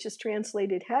 Kephale, which is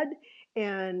translated head,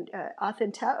 and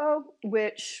authenteo,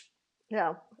 which,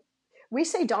 we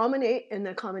say dominate in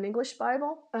the Common English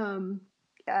Bible.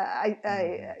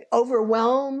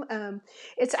 Overwhelm.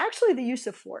 It's actually the use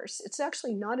of force. It's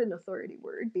actually not an authority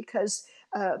word, because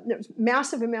there's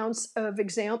massive amounts of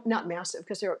not massive,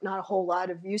 because there are not a whole lot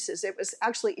of uses. It was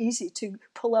actually easy to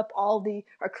pull up all the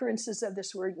occurrences of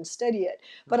this word and study it.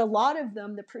 But a lot of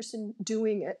them, the person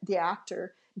doing it, the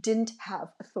actor, didn't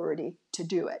have authority to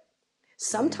do it.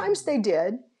 Sometimes they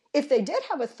did. If they did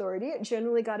have authority, it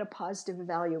generally got a positive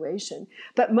evaluation.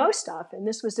 But most often,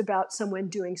 this was about someone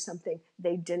doing something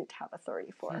they didn't have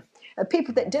authority for.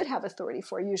 People that did have authority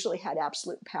for usually had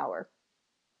absolute power.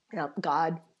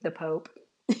 God, the Pope,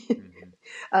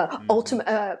 ultimate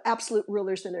absolute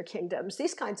rulers in their kingdoms.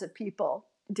 These kinds of people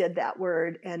did that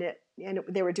word, and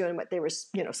they were doing what they were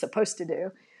supposed to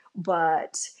do.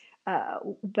 But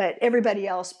everybody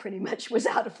else pretty much was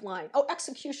out of line.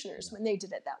 Executioners, when they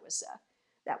did it, that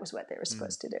was what they were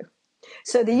supposed to do.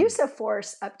 So the use of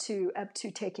force up to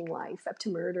taking life, up to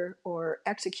murder or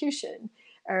execution,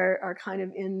 are kind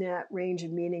of in that range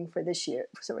of meaning for this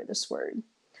word.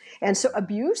 And so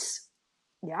abuse,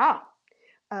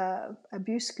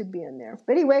 abuse could be in there.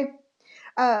 But anyway,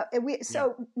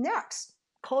 next,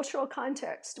 cultural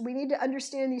context. We need to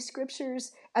understand these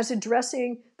scriptures as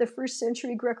addressing the first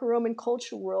century Greco-Roman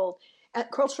cultural world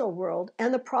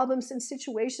and the problems and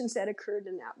situations that occurred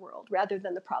in that world, rather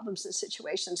than the problems and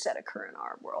situations that occur in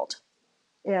our world.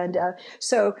 And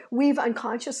so we've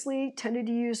unconsciously tended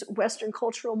to use Western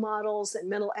cultural models and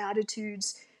mental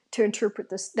attitudes to interpret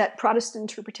that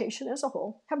Protestant interpretation as a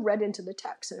whole have read into the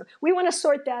text. And we want to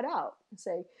sort that out and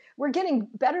say, we're getting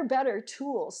better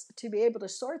tools to be able to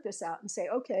sort this out and say,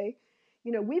 okay,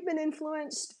 we've been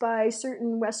influenced by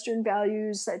certain Western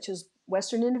values, such as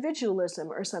Western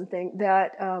individualism or something,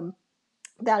 that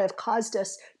have caused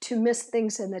us to miss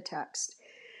things in the text.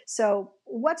 So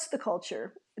what's the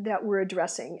culture that we're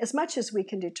addressing, as much as we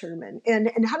can determine?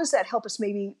 And how does that help us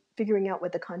maybe figuring out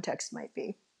what the context might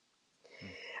be?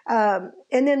 And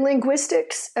then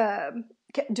linguistics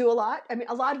do a lot. I mean,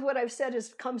 a lot of what I've said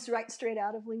comes right straight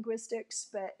out of linguistics,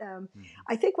 but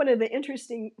I think one of the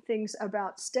interesting things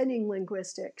about studying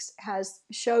linguistics has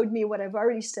showed me what I've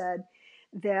already said,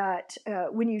 that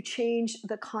when you change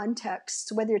the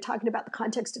context, whether you're talking about the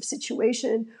context of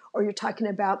situation or you're talking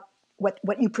about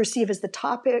what you perceive as the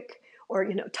topic or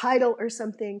title or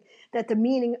something, that the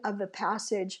meaning of the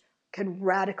passage can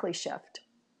radically shift.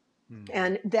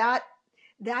 And that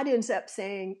ends up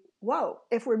saying, whoa,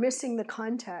 if we're missing the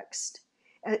context,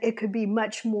 it could be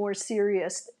much more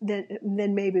serious than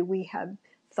maybe we had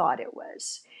thought it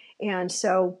was. And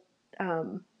so,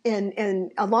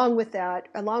 and along with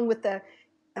the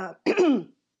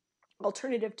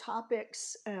alternative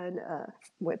topics, and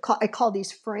I call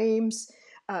these frames,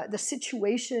 the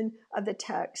situation of the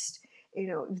text,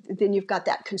 then you've got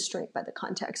that constraint by the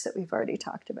context that we've already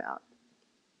talked about.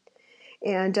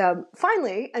 And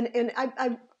finally, and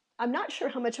I'm not sure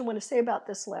how much I want to say about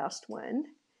this last one,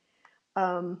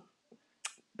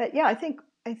 but yeah, I think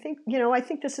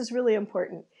this is really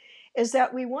important, is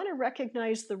that we want to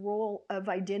recognize the role of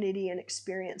identity and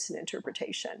experience and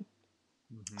interpretation.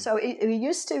 Mm-hmm. So we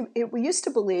used to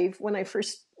believe, when I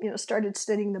first started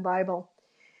studying the Bible,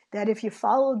 that if you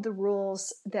followed the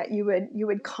rules, that you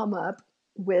would come up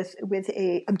with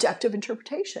a objective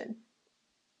interpretation.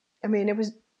 I mean, it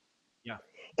was.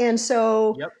 And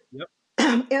so,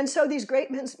 and so these great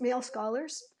male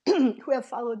scholars who have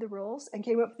followed the rules and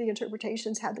came up with the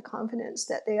interpretations had the confidence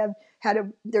that they have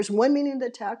there's one meaning of the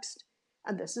text,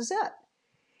 and this is it.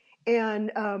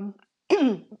 And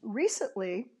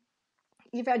recently,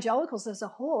 evangelicals as a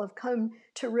whole have come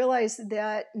to realize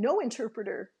that no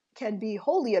interpreter can be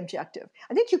wholly objective.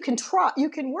 I think you can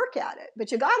work at it,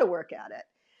 but you got to work at it.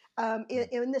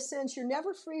 In the sense, you're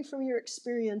never free from your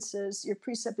experiences, your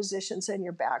presuppositions, and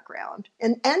your background,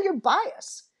 and your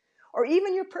bias. or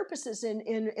even your purposes in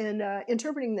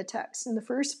interpreting the text in the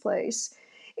first place.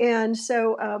 And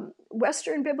so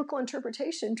Western biblical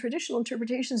interpretation, traditional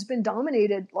interpretation, has been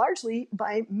dominated largely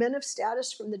by men of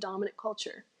status from the dominant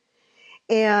culture.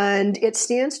 And it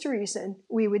stands to reason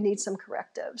we would need some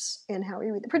correctives in how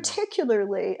we read,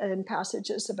 particularly in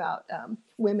passages about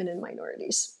women and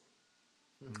minorities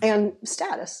and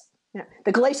status. Yeah.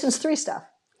 The Galatians 3 stuff.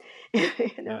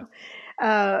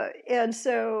 And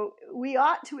so we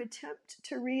ought to attempt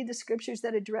to read the scriptures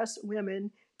that address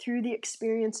women through the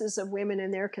experiences of women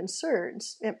and their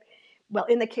concerns. And, well,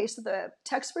 in the case of the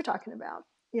text we're talking about,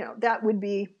 that would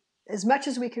be, as much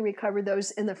as we can recover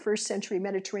those in the first century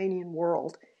Mediterranean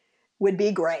world, would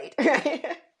be great.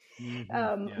 Right?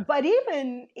 But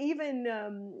even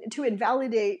to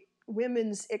invalidate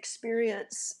women's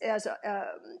experience as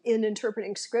in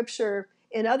interpreting scripture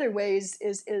in other ways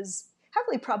is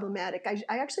heavily problematic.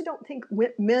 I actually don't think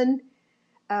men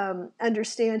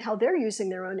understand how they're using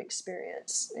their own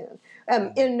experience.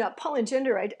 In Paul and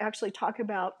Gender, I actually talk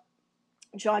about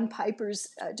John Piper's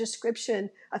description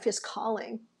of his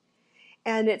calling,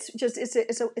 and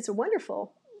it's a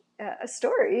wonderful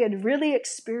story and really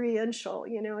experiential,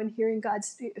 and hearing God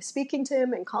speaking to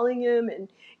him and calling him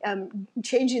and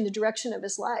changing the direction of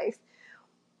his life.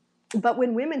 But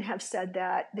when women have said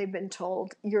that, they've been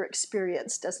told your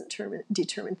experience doesn't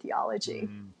determine theology,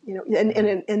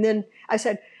 and then I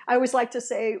said, I always like to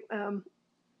say,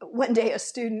 one day a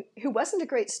student who wasn't a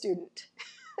great student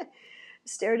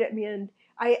stared at me, and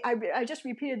I just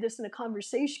repeated this in a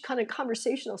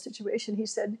conversational situation. He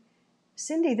said,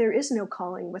 Cindy, there is no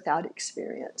calling without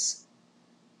experience.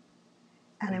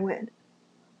 And I went,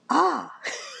 ah.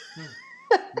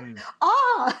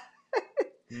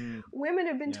 Women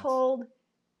have been told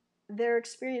their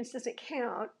experience doesn't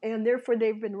count, and therefore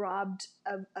they've been robbed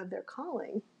of their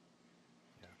calling.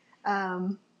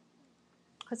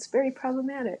 That's very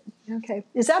problematic. Okay.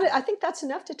 I think that's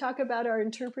enough to talk about our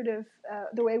interpretive,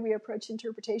 the way we approach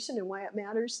interpretation and why it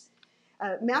matters.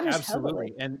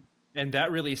 Absolutely. Heavily. And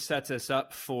that really sets us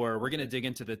up we're going to dig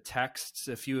into the texts,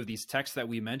 a few of these texts that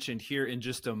we mentioned here in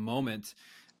just a moment.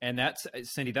 And that's,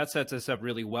 Cindy, that sets us up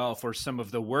really well for some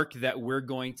of the work that we're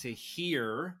going to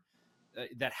hear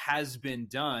that has been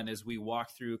done as we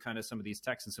walk through kind of some of these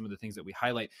texts and some of the things that we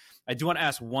highlight. I do want to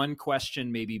ask one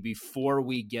question maybe before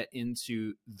we get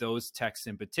into those texts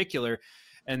in particular.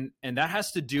 And that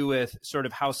has to do with sort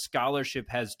of how scholarship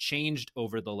has changed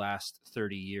over the last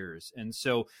 30 years. And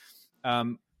so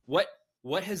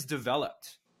what has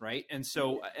developed, right? And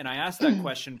so, and I asked that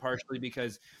question partially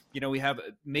because, we have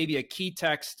maybe a key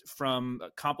text from a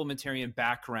complementarian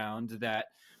background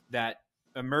that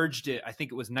emerged, I think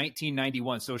it was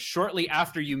 1991. So shortly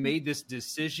after you made this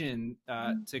decision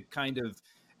to kind of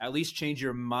at least change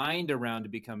your mind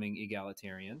around becoming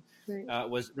egalitarian,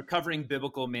 was Recovering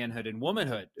Biblical Manhood and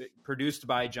Womanhood, produced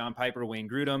by John Piper, Wayne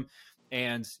Grudem.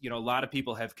 And, a lot of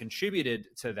people have contributed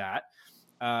to that.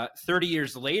 30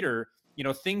 years later,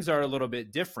 things are a little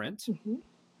bit different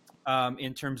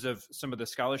in terms of some of the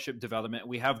scholarship development.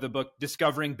 We have the book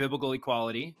Discovering Biblical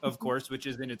Equality, of course, which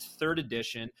is in its third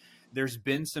edition. There's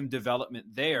been some development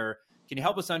there. Can you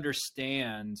help us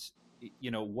understand,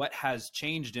 what has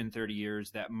changed in 30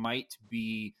 years that might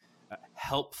be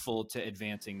helpful to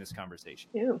advancing this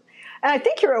conversation? Yeah. And I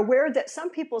think you're aware that some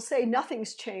people say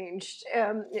nothing's changed,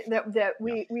 that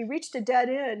we reached a dead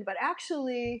end, but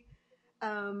actually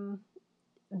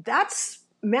that's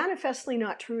manifestly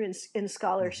not true in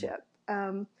scholarship.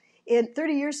 In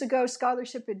 30 years ago,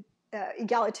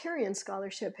 egalitarian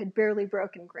scholarship had barely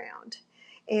broken ground.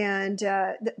 And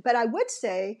but I would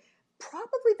say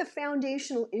probably the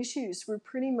foundational issues were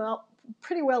pretty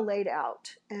well laid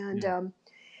out. And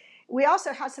we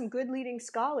also had some good leading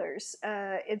scholars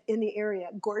in the area.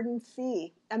 Gordon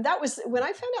Fee. And that was, when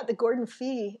I found out that Gordon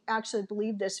Fee actually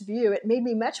believed this view, it made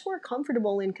me much more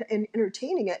comfortable in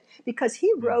entertaining it, because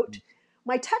he wrote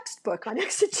my textbook on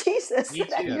exegesis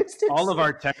that I used all of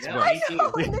our textbooks. I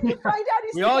know, and then you find out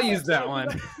we all use that one.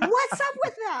 What's up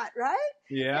with that, right?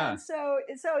 Yeah. And so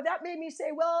that made me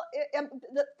say, well,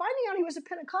 finding out he was a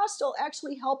Pentecostal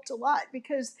actually helped a lot,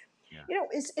 because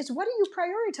it's what are you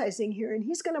prioritizing here? And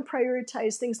he's going to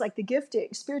prioritize things like the gifting,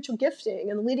 spiritual gifting,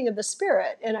 and the leading of the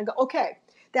Spirit. And I go, okay,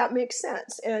 that makes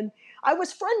sense. And I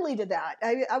was friendly to that.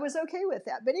 I was okay with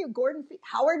that. But anyway, Gordon Fee,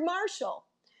 Howard Marshall,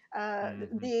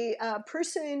 the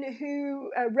person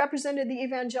who represented the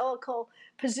evangelical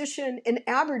position in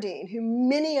Aberdeen, who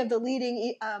many of the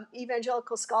leading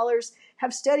evangelical scholars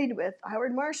have studied with.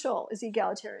 Howard Marshall is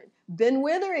egalitarian. Ben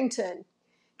Witherington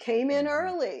came in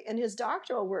early, and his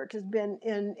doctoral work has been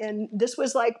in, and this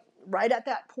was like right at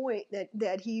that point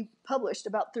that he published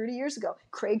about 30 years ago.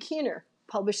 Craig Keener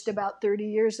published about 30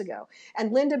 years ago.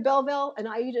 And Linda Belleville and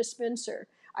Aida Spencer,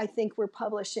 I think, were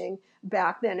publishing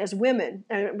back then as women.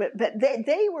 But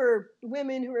they were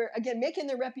women who were, again, making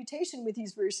their reputation with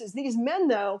these verses. These men,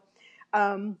 though,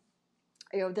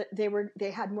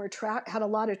 they had had a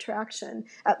lot of traction.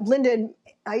 Linda and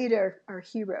Aida are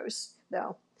heroes,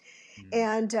 though.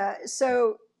 And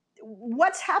so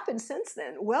what's happened since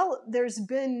then? Well, there's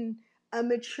been a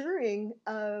maturing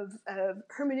of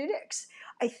hermeneutics.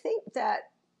 I think that,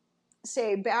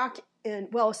 say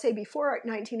before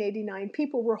 1989,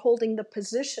 people were holding the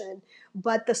position,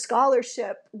 but the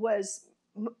scholarship was,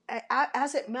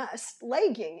 as it must,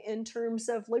 lagging in terms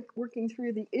of working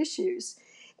through the issues.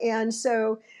 And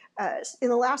so in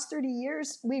the last 30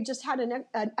 years, we've just had an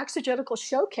exegetical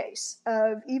showcase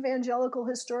of evangelical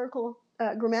historical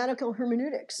grammatical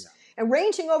hermeneutics. Yeah. And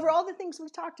ranging over all the things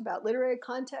we've talked about: literary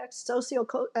context,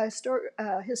 historical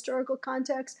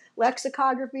context,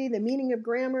 lexicography, the meaning of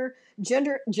grammar,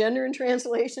 gender and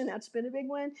translation, that's been a big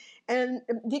one, and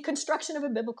the construction of a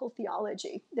biblical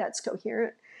theology that's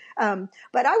coherent.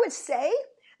 But I would say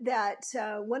that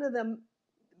one of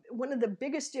the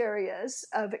biggest areas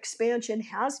of expansion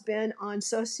has been on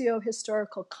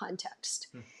socio-historical context.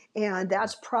 And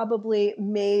that's probably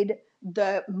made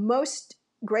the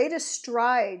greatest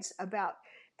strides about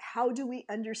how do we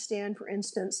understand, for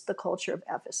instance, the culture of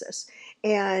Ephesus.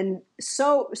 And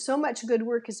so much good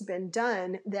work has been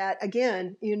done that,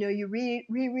 again, you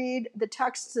reread the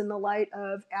texts in the light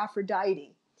of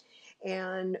Aphrodite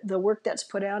and the work that's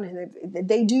put out, and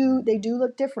they do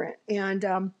look different. And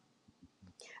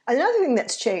another thing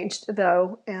that's changed,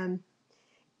 though, and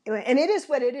it is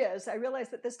what it is. I realize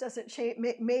that this doesn't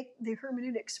make the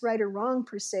hermeneutics right or wrong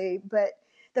per se, but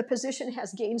the position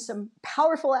has gained some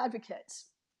powerful advocates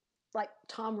like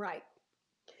Tom Wright.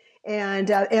 And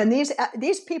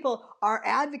these people are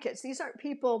advocates. These aren't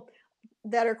people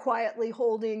that are quietly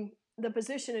holding the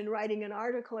position and writing an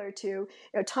article or two.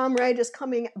 Tom Wright is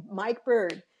coming, Mike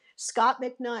Bird, Scott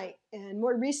McKnight, and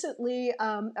more recently,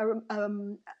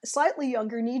 slightly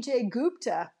younger, Nijay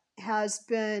Gupta has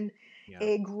been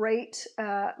a great,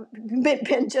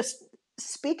 been just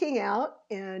speaking out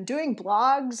and doing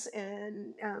blogs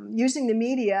and using the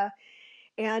media.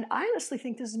 And I honestly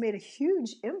think this has made a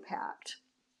huge impact.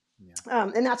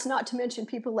 Yeah. And that's not to mention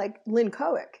people like Lynn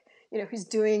Cohick, who's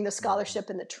doing the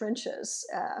scholarship in the trenches,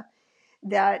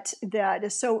 that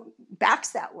is so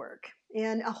backs that work.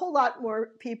 And a whole lot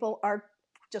more people are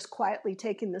just quietly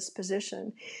taking this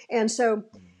position. And so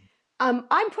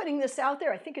I'm putting this out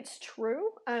there. I think it's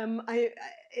true.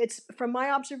 It's from my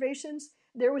observations.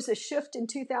 There was a shift in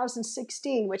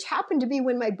 2016, which happened to be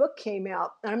when my book came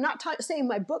out. And I'm not saying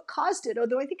my book caused it,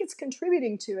 although I think it's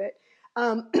contributing to it.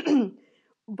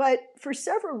 But for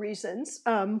several reasons,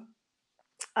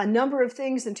 a number of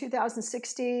things in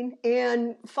 2016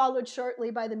 and followed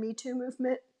shortly by the Me Too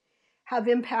movement have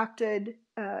impacted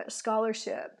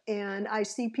scholarship. And I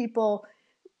see people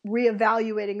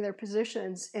reevaluating their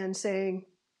positions and saying,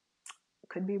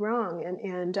 could be wrong.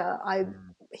 And I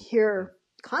hear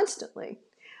constantly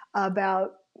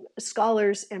about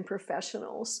scholars and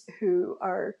professionals who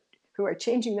are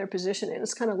changing their position. And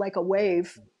it's kind of like a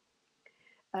wave.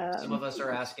 Some of us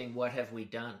are asking, what have we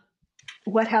done?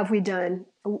 What have we done?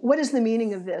 What is the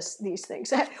meaning of these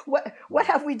things? What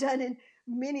have we done in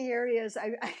many areas?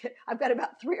 I've got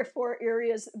about 3 or 4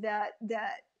 areas that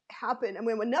happened. I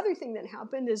mean, another thing that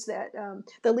happened is that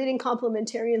the leading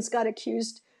complementarians got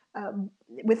accused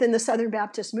within the Southern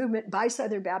Baptist movement by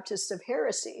Southern Baptists of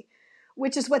heresy,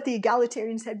 which is what the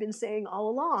egalitarians had been saying all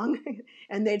along.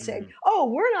 And they'd say, oh,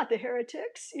 we're not the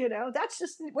heretics. That's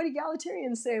just what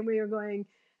egalitarians say. And we were going,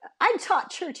 I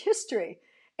taught church history.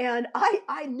 And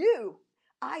I knew.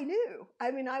 I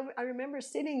mean, I remember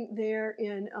sitting there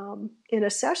in a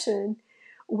session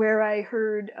where I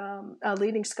heard a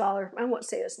leading scholar, I won't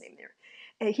say his name there,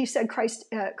 and he said Christ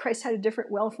had a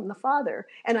different will from the Father.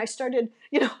 And I started,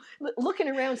 looking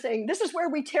around saying, this is where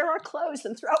we tear our clothes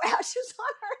and throw ashes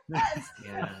on our heads.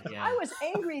 Yeah. I was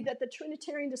angry that the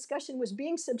Trinitarian discussion was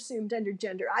being subsumed under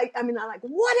gender. I mean, I'm like,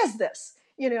 what is this?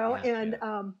 To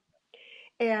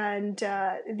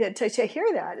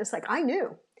hear that, it's like, I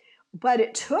knew. But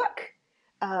it took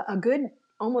a good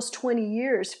almost 20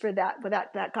 years for that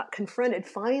got confronted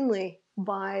finally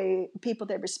by people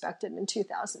they respected in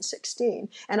 2016.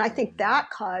 And I think that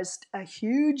caused a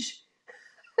huge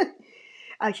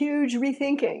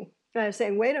rethinking,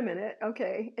 saying, wait a minute,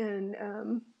 okay. And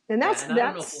that's... I don't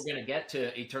know if we're going to get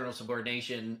to eternal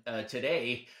subordination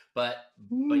today, but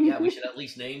yeah, we should at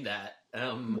least name that.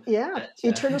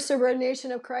 Eternal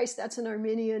subordination of Christ. That's an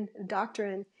Arminian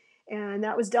doctrine, and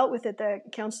that was dealt with at the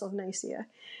Council of Nicaea.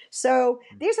 So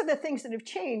these are the things that have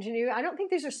changed, and I don't think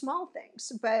these are small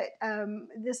things, but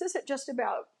this isn't just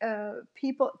about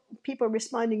people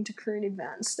responding to current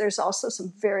events. There's also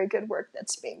some very good work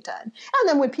that's being done, and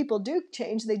then when people do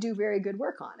change, they do very good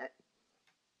work on it.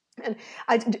 And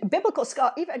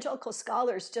evangelical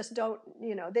scholars just don't,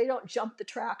 they don't jump the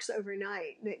tracks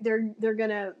overnight. They're going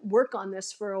to work on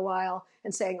this for a while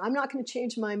and saying, I'm not going to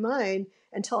change my mind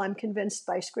until I'm convinced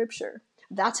by Scripture.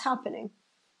 That's happening.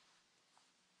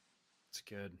 That's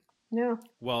good. Yeah.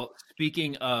 Well,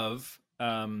 speaking of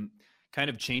kind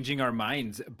of changing our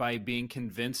minds by being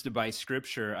convinced by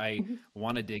Scripture, I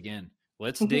want to dig in.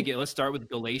 Let's dig in. Let's start with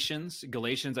Galatians.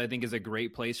 Galatians, I think, is a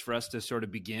great place for us to sort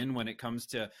of begin when it comes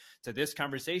to this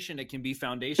conversation. It can be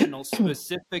foundational,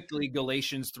 specifically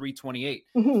Galatians 3:28.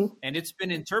 And it's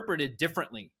been interpreted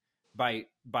differently by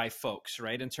folks,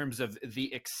 right? In terms of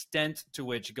the extent to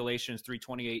which Galatians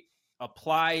 3:28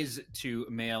 applies to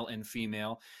male and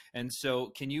female. And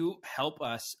so can you help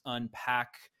us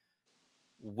unpack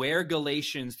where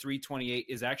Galatians 3:28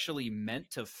 is actually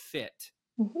meant to fit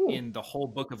in the whole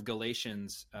book of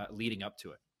Galatians leading up to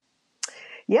it?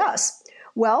 Yes.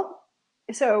 Well,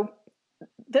 so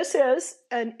this is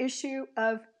an issue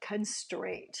of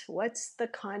constraint. What's the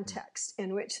context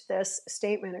in which this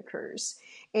statement occurs?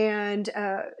 And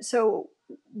so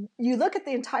you look at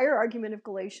the entire argument of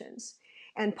Galatians,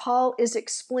 and Paul is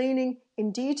explaining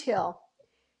in detail,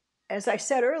 as I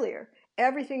said earlier,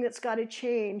 everything that's got to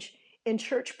change in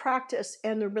church practice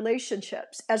and the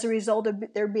relationships as a result of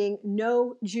there being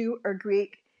no Jew or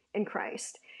Greek in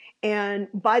Christ. And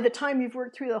by the time you've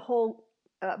worked through the whole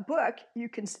book, you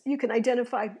can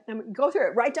identify, go through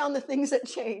it, write down the things that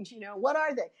change. What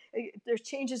are they? There's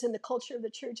changes in the culture of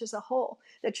the church as a whole.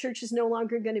 The church is no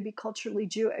longer going to be culturally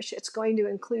Jewish. It's going to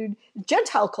include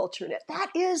Gentile culture in it.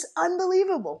 That is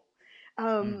unbelievable.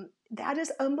 That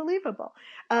is unbelievable.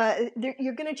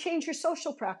 You're going to change your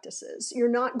social practices. You're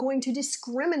not going to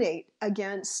discriminate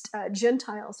against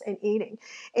Gentiles in eating.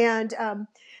 And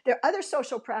there are other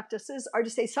social practices are to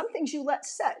say some things you let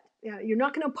set. You're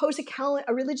not going to impose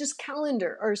a religious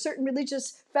calendar or certain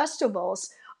religious festivals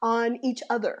on each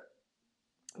other.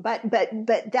 But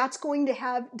that's going to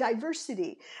have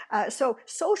diversity. So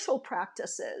social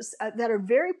practices that are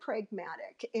very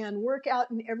pragmatic and work out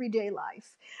in everyday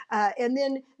life. And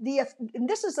then and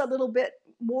this is a little bit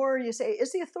more, you say,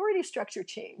 is the authority structure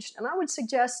changed? And I would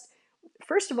suggest,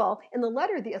 first of all, in the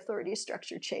letter, the authority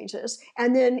structure changes.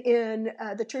 And then in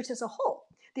the church as a whole,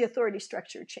 the authority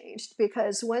structure changed.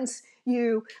 Because once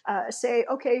you say,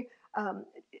 okay,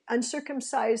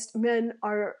 uncircumcised men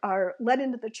are led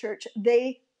into the church,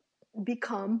 they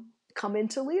come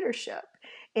into leadership.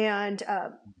 And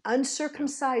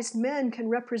uncircumcised men can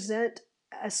represent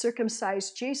a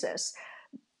circumcised Jesus.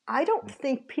 I don't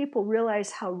think people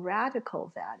realize how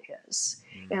radical that is.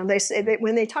 And they say that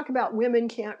when they talk about women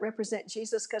can't represent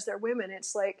Jesus because they're women,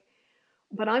 it's like,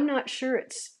 but I'm not sure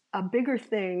it's a bigger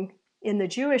thing in the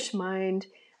Jewish mind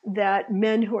that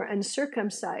men who are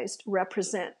uncircumcised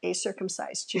represent a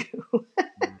circumcised Jew.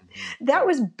 That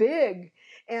was big.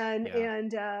 And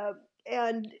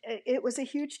it was a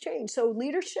huge change. So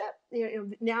leadership,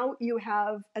 now you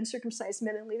have uncircumcised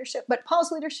men in leadership, but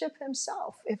Paul's leadership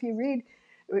himself, if you read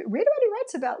what he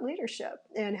writes about leadership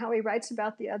and how he writes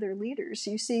about the other leaders,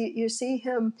 you see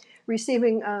him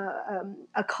receiving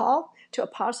a call to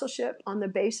apostleship on the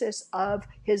basis of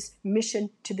his mission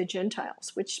to the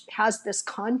Gentiles, which has this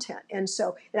content. And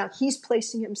so now he's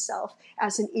placing himself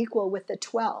as an equal with the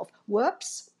 12.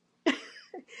 Whoops.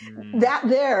 That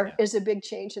there is a big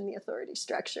change in the authority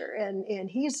structure, and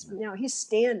he's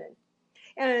standing.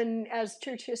 And as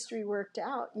church history worked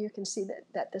out, you can see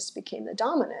that this became the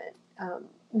dominant.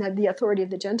 That the authority of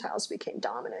the Gentiles became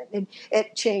dominant, and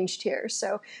it changed here.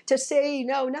 So to say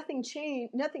no, nothing changes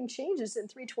in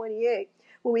 328.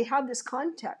 Well, we have this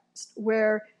context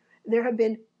where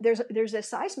there's a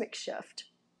seismic shift.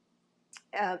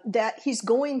 That he's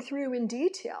going through in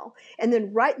detail. And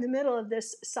then right in the middle of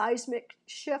this seismic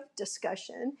shift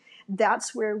discussion,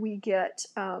 that's where we get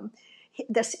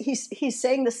he's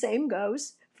saying the same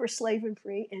goes for slave and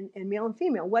free and male and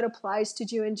female. What applies to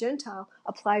Jew and Gentile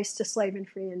applies to slave and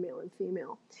free and male and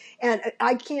female. And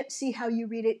I can't see how you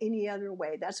read it any other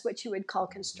way. That's what you would call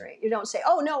constraint. You don't say,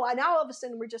 oh, no, now all of a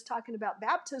sudden we're just talking about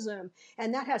baptism,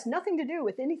 and that has nothing to do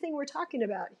with anything we're talking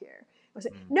about here.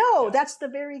 No, that's the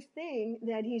very thing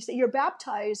that he said. You're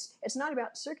baptized. It's not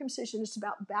about circumcision. It's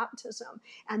about baptism.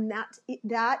 And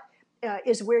that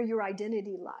is where your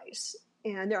identity lies.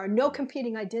 And there are no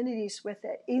competing identities with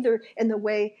it, either in the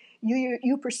way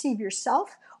you perceive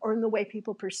yourself or in the way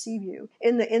people perceive you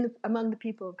among the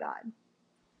people of God.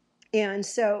 And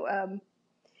so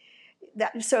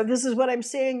so this is what I'm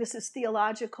saying. This is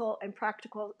theological and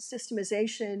practical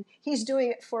systemization. He's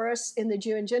doing it for us in the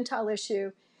Jew and Gentile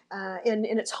issue, in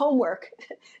its homework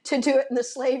to do it in the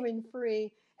slave and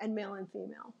free and male and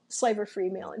female, slave or free,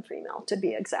 male and female, to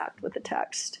be exact with the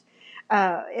text.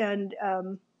 So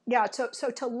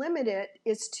to limit it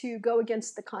is to go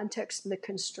against the context and the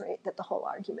constraint that the whole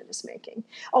argument is making.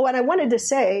 Oh, and I wanted to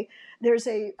say there's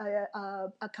a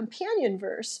companion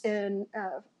verse in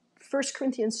 1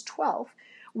 Corinthians 12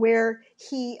 where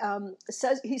he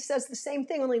says the same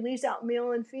thing, only leaves out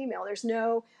male and female. There's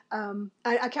no,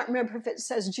 I can't remember if it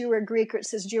says Jew or Greek or it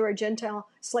says Jew or Gentile,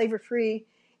 slave or free,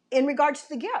 in regards to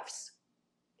the gifts.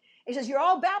 He says, you're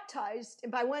all baptized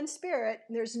by one Spirit,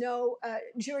 and there's no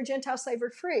Jew or Gentile, slave or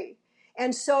free.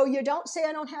 And so you don't say,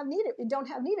 I don't have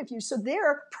need of you. So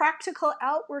they're practical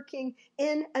outworking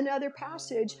in another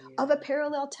passage of a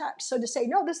parallel text. So to say,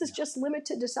 no, this is just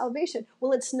limited to salvation.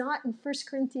 Well, it's not in 1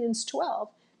 Corinthians 12,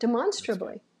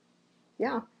 demonstrably.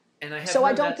 Yeah. And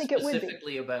I don't think it would be.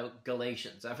 Specifically about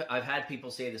Galatians. I've had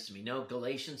people say this to me. No,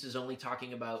 Galatians is only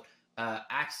talking about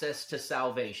access to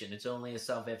salvation. It's only a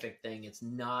salvific thing. It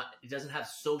doesn't have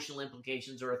social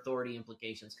implications or authority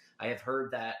implications. I have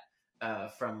heard that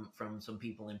from some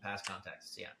people in past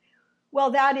contexts. Yeah. Well,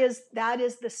 that is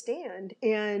the stand,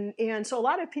 and so a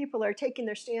lot of people are taking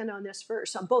their stand on this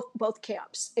verse on both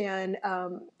camps. And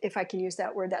if I can use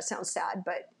that word, that sounds sad,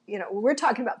 but we're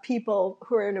talking about people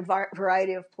who are in a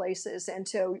variety of places, and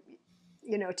so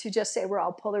to just say we're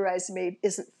all polarized maybe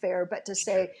isn't fair, but to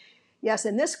say yes,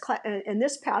 in this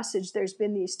passage there's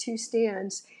been these two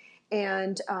stands,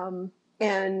 and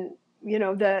the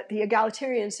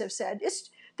egalitarians have said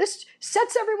this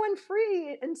sets everyone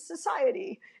free in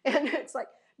society. And it's like,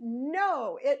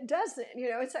 no, it doesn't.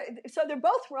 So they're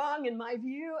both wrong in my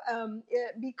view,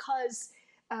 because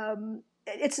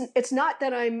it's not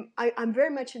that I'm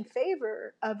very much in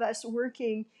favor of us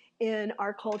working in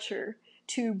our culture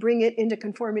to bring it into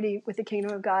conformity with the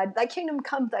kingdom of God. Thy kingdom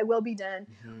come, thy will be done.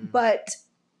 Mm-hmm. But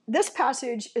this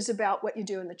passage is about what you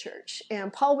do in the church.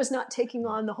 And Paul was not taking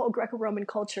on the whole Greco-Roman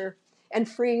culture and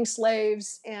freeing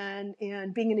slaves and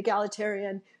being an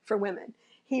egalitarian for women.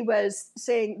 He was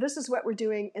saying, this is what we're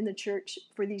doing in the church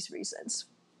for these reasons.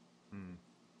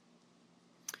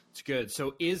 It's good.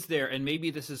 So is there, and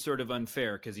maybe this is sort of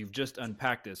unfair because you've just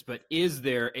unpacked this, but is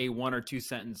there a 1 or 2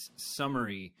 sentence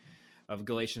summary of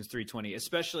Galatians 3:20,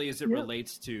 especially as it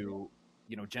relates to,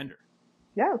 gender?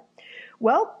 Yeah.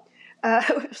 Well,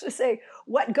 to say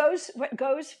what goes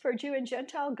for Jew and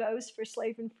Gentile goes for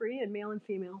slave and free and male and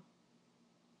female.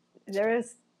 There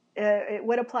is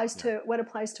what applies to one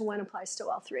applies to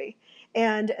all three,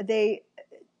 and the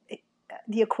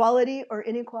equality or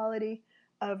inequality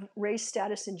of race,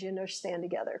 status, and gender stand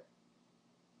together.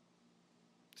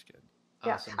 That's good.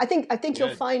 Yeah, Awesome. I think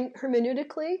you'll find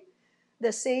hermeneutically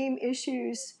the same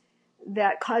issues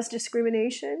that cause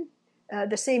discrimination,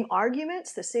 the same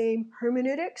arguments, the same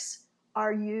hermeneutics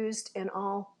are used in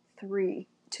all three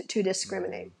to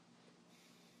discriminate.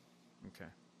 Okay.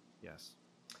 Yes.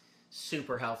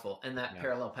 Super helpful, and that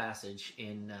parallel passage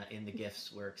in the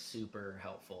gifts works super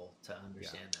helpful to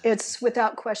understand that. It's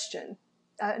without question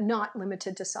not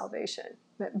limited to salvation,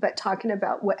 but talking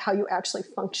about how you actually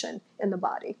function in the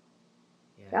body.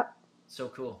 Yeah. Yep. So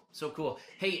cool.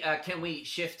 Hey, can we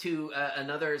shift to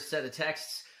another set of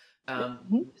texts?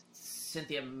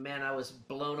 Cynthia, man, I was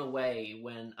blown away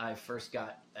when I first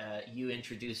got you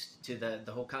introduced to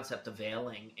the whole concept of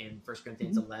veiling in 1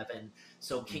 Corinthians 11.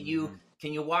 So can you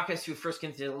walk us through 1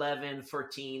 Corinthians 11,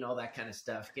 14, all that kind of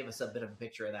stuff? Give us a bit of a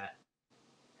picture of that.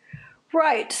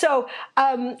 Right. So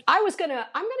I'm gonna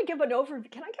give an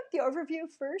overview. Can I give the overview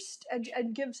first and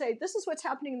say this is what's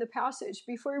happening in the passage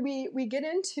before we get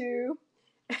into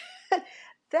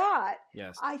that?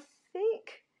 Yes. I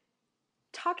think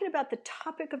talking about the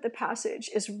topic of the passage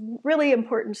is really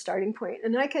important starting point.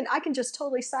 And I can just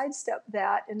totally sidestep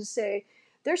that and say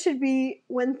there should be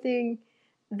one thing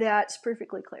that's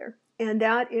perfectly clear. And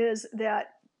that is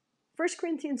that 1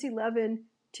 Corinthians 11,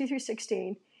 2 through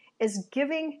 16 is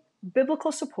giving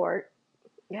biblical support,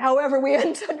 however we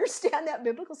understand that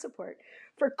biblical support,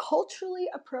 for culturally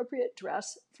appropriate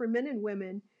dress for men and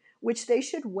women, which they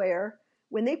should wear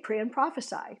when they pray and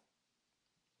prophesy,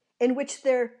 in which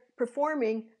they're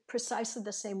performing precisely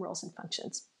the same roles and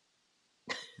functions.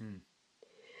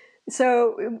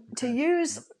 So to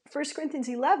use 1 Corinthians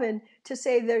 11 to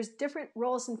say there's different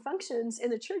roles and functions in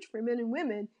the church for men and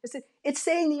women, it's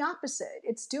saying the opposite.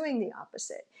 It's doing the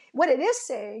opposite. What it is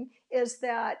saying is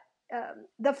that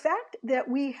the fact that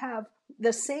we have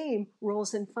the same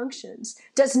roles and functions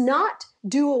does not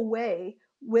do away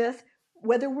with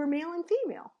whether we're male and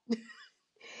female.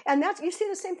 And that's, you see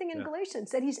the same thing in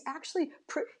Galatians, that he's actually,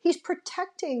 he's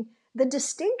protecting the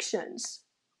distinctions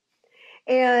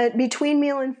and between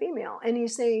male and female. And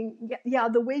he's saying, yeah,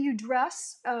 the way you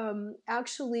dress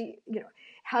actually,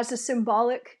 has a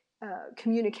symbolic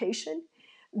communication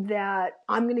that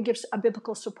I'm going to give a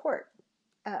biblical support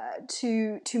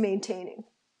to maintaining.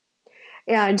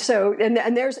 And so,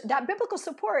 and there's that biblical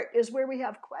support is where we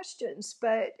have questions,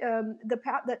 but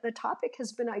the topic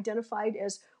has been identified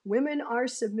as women are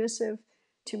submissive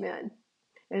to men.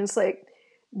 And it's like,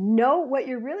 no, what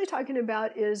you're really talking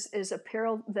about is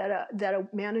apparel that a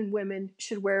man and women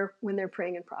should wear when they're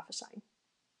praying and prophesying,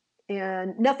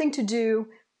 and nothing to do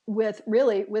with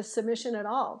submission at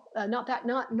all. Not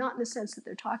in the sense that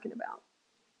they're talking about.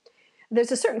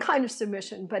 There's a certain kind of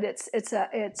submission, but it's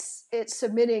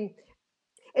submitting.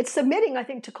 It's submitting, I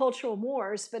think, to cultural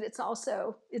mores, but it's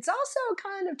also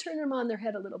kind of turning them on their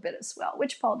head a little bit as well,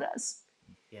 which Paul does.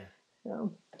 Yeah.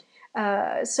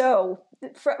 So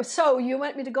you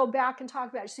want me to go back and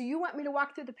talk about it? So you want me to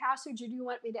walk through the passage, or do you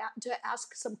want me to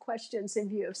ask some questions in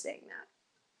view of saying that?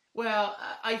 Well,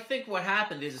 I think what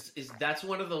happened is that's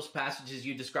one of those passages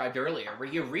you described earlier, where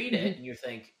you read it and you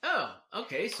think, oh,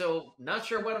 okay, so not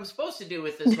sure what I'm supposed to do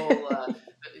with this whole,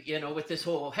 with this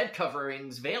whole head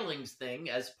coverings, veilings thing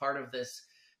as part of this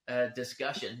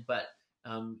discussion. But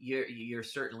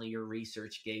certainly your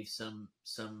research gave some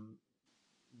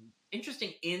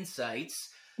interesting insights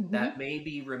that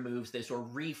maybe removes this or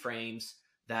reframes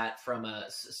that from a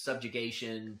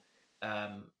subjugation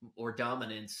or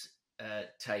dominance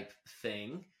type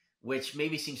thing, which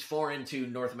maybe seems foreign to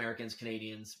North Americans,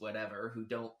 Canadians, whatever, who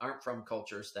aren't from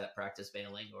cultures that practice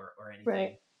veiling or anything.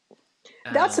 Right.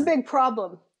 That's a big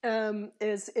problem,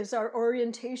 is our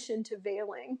orientation to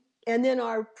veiling, and then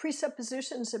our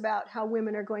presuppositions about how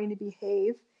women are going to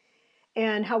behave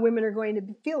and how women are going to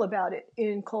feel about it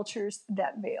in cultures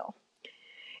that veil.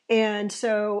 And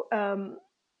so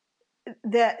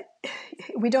that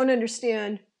we don't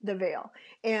understand the veil.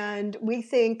 And we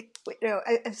think,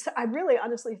 I really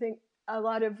honestly think a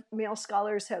lot of male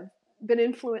scholars have been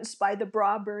influenced by the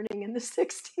bra burning in the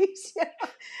 60s,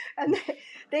 and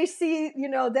they see,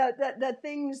 that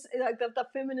things like the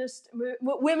feminist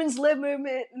women's lib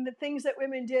movement and the things that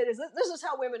women did is this is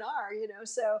how women are,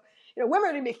 so women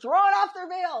are going to be throwing off their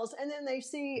veils, and then they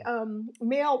see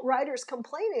male writers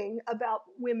complaining about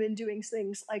women doing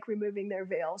things like removing their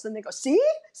veils, and they go, see,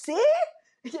 see.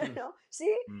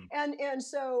 See, and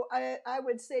so I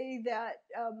would say that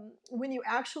when you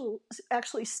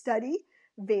actually study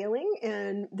veiling,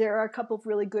 and there are a couple of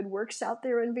really good works out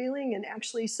there in veiling, and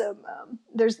actually some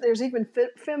there's even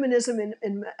feminism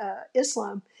in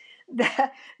Islam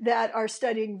that are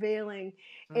studying veiling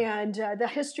and the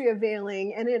history of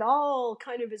veiling, and it all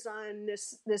kind of is on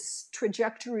this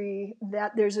trajectory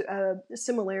that there's a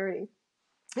similarity.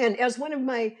 And as one of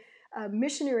my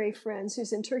missionary friends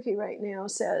who's in Turkey right now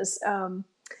says,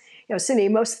 Cindy,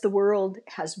 most of the world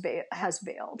has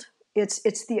veiled.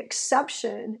 It's the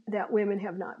exception that women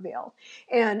have not veiled.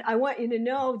 And I want you to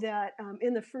know that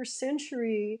in the first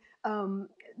century,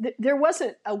 there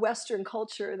wasn't a Western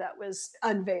culture that was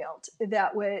unveiled.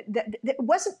 That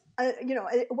wasn't,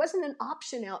 it wasn't an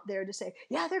option out there to say,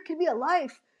 yeah, there could be a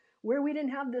life where we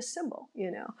didn't have this symbol,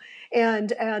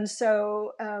 and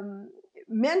so.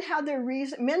 Men had their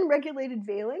reason. Men regulated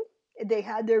veiling. They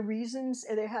had their reasons,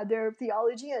 and they had their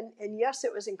theology, and yes,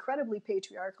 it was incredibly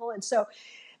patriarchal. And so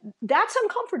that's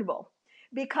uncomfortable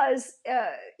because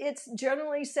it's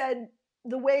generally said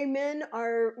the way men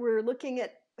we're looking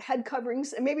at head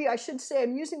coverings, and maybe I should say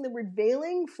I'm using the word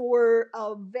veiling for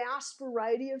a vast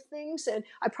variety of things, and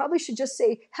I probably should just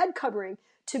say head covering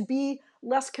to be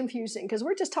less confusing, because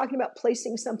we're just talking about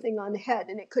placing something on the head,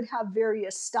 and it could have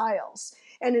various styles.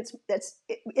 And it's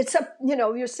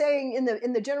you're saying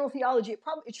in the general theology,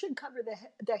 it should cover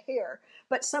the hair,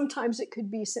 but sometimes it could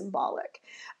be symbolic,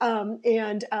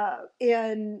 and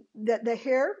that the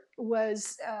hair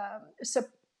was. So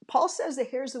Paul says the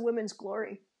hair is the woman's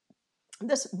glory.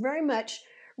 This very much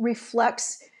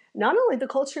reflects not only the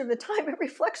culture of the time, it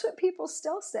reflects what people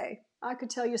still say. I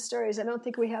could tell you stories. I don't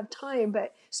think we have time,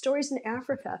 but stories in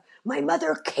Africa. My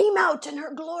mother came out in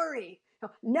her glory.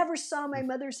 Never saw my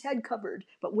mother's head covered,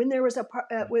 but when there was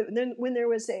when there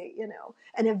was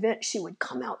an event, she would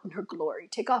come out in her glory,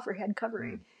 take off her head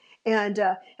covering, And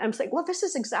I'm like, well, this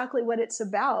is exactly what it's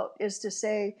about, is to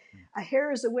say a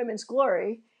hair is a women's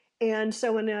glory. And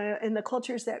so in the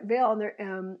cultures that veil,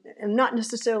 and I'm not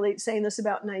necessarily saying this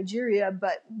about Nigeria,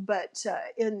 but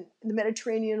in the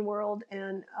Mediterranean world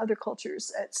and other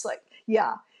cultures, it's like,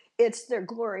 yeah, it's their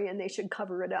glory and they should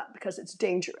cover it up because it's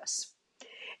dangerous.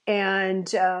 And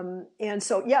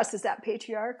so, yes, is that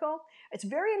patriarchal? It's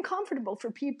very uncomfortable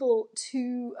for people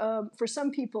for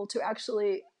some people to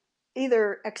actually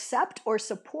either accept or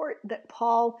support that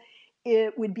Paul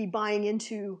would be buying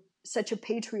into such a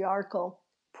patriarchal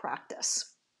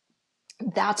practice.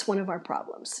 That's one of our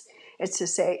problems. It's to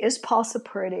say, is Paul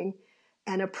supporting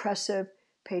an oppressive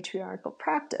patriarchal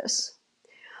practice?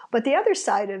 But the other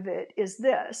side of it is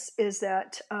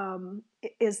that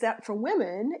for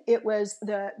women, it was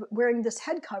wearing this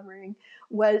head covering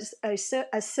was a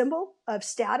symbol of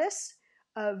status,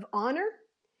 of honor,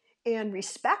 and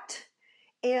respect,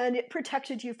 and it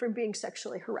protected you from being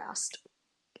sexually harassed.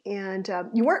 And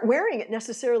you weren't wearing it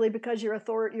necessarily because your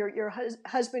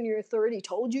husband, your authority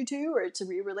told you to, or it's a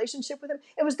relationship with him.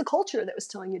 It was the culture that was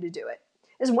telling you to do it.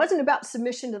 It wasn't about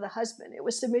submission to the husband. It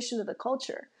was submission to the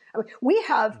culture. I mean, we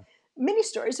have many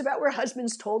stories about where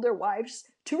husbands told their wives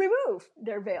to remove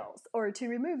their veils or to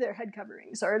remove their head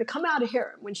coverings or to come out of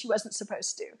harem when she wasn't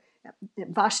supposed to.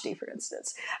 Vashti, for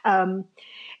instance. So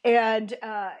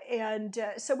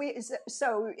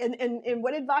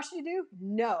what did Vashti do?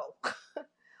 No.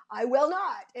 I will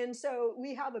not. And so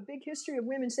we have a big history of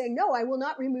women saying, no, I will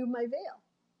not remove my veil.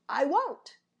 I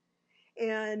won't.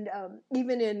 And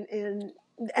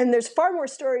and there's far more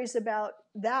stories about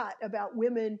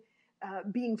women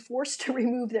being forced to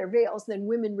remove their veils than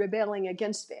women rebelling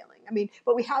against veiling. I mean,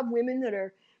 but we have women that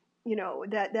are,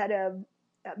 that have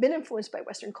been influenced by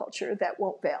Western culture that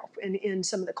won't veil in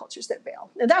some of the cultures that veil.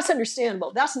 And that's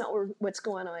understandable. That's not what's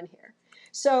going on here.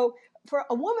 So for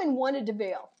a woman wanted to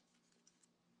veil.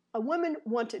 A woman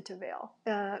wanted to veil.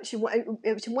 She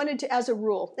wanted to, as a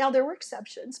rule. Now there were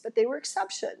exceptions, but they were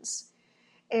exceptions,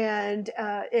 and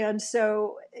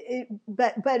so.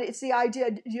 But it's the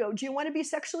idea. Do you want to be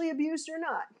sexually abused or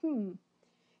not?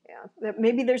 Yeah,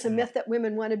 maybe there's a myth that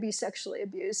women want to be sexually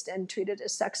abused and treated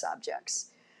as sex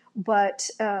objects. But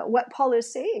what Paul is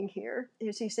saying here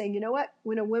is he's saying, you know what?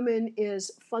 When a woman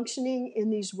is functioning in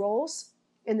these roles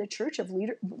in the church of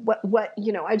leader,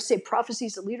 I'd say prophecy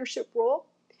is a leadership role.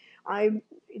 I'm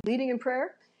leading in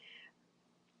prayer.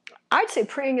 I'd say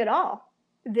praying at all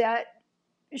that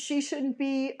she shouldn't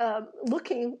be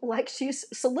looking like she's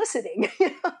soliciting.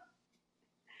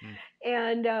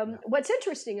 And what's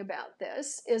interesting about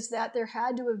this is that there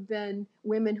had to have been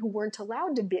women who weren't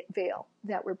allowed to veil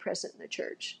that were present in the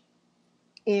church.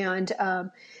 And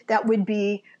that would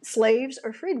be slaves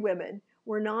or freed women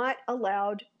were not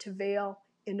allowed to veil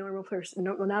in normal person.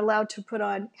 We're not allowed to put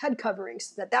on head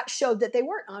coverings. That showed that they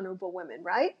weren't honorable women,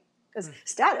 right? Because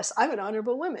status, I'm an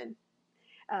honorable woman.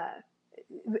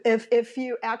 If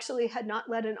you actually had not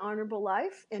led an honorable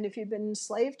life, and if you'd been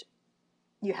enslaved,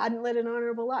 you hadn't led an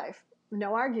honorable life.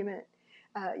 No argument.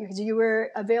 Because you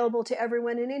were available to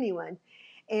everyone and anyone.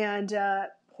 And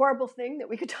horrible thing that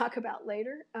we could talk about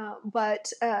later.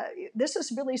 But this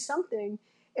is really something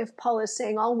if Paul is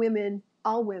saying all women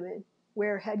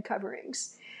wear head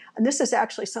coverings. And this is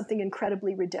actually something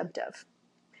incredibly redemptive.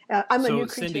 I'm a new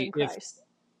creature Cindy, in Christ.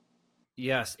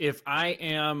 If I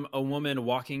am a woman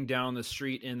walking down the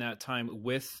street in that time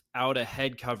without a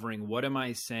head covering, what am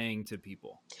I saying to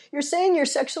people? You're saying you're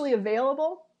sexually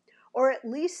available, or at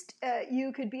least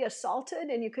you could be assaulted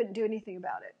and you couldn't do anything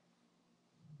about it.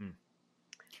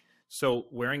 So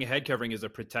wearing a head covering is a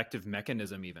protective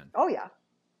mechanism even? Oh, yeah.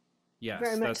 Yes,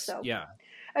 very much so. Yeah.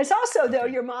 It's also, though,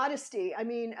 your modesty. I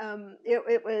mean,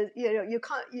 it was, you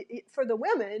can't, for the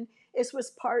women, this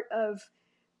was part of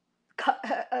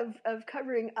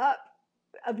covering up,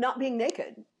 of not being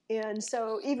naked. And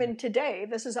so even today,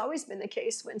 this has always been the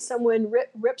case. When someone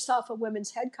rips off a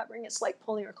woman's head covering, it's like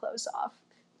pulling her clothes off,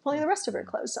 pulling the rest of her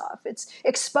clothes off. It's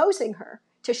exposing her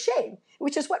to shame,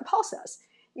 which is what Paul says,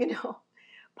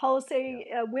 Paul is saying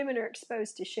women are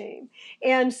exposed to shame.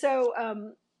 And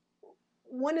so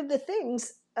one of the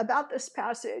things about this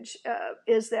passage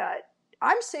is that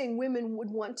I'm saying women would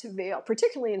want to veil,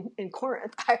 particularly in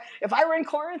Corinth. If I were in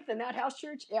Corinth in that house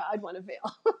church, yeah, I'd want to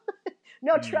veil.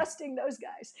 No trusting those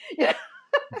guys. Yeah.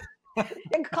 They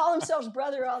can call themselves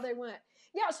brother all they want.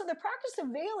 Yeah, so the practice of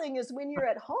veiling is when you're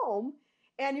at home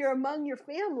and you're among your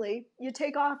family, you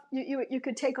take off. You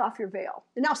could take off your veil.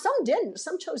 Now, some didn't.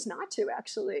 Some chose not to,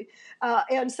 actually.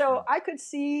 And so I could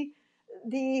see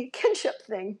the kinship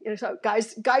thing. So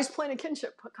guys playing a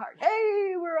kinship card.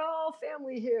 Hey, we're all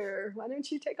family here. Why don't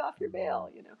you take off your veil?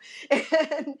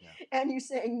 And you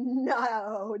saying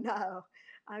no,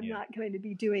 I'm not going to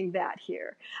be doing that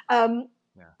here. And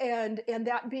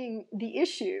that being the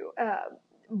issue.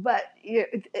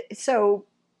 So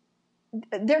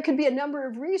there could be a number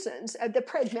of reasons. The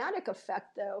pragmatic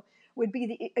effect, though, would be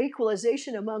the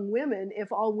equalization among women.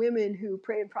 If all women who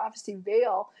pray in prophecy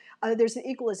veil, there's an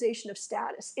equalization of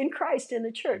status in Christ in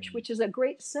the church, which is a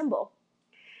great symbol.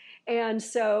 And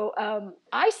so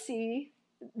I see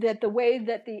that the way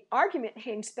that the argument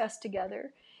hangs best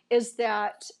together is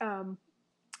that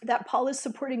that Paul is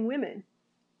supporting women,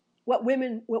 what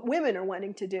women are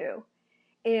wanting to do,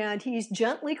 and he's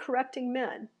gently correcting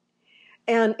men.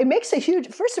 And it makes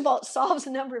first of all, it solves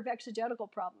a number of exegetical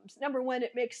problems. Number one,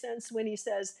 it makes sense when he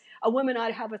says a woman ought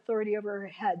to have authority over her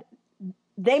head.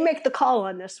 They make the call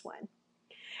on this one.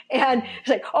 And it's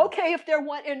like, okay, if they're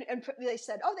one, and they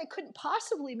said, they couldn't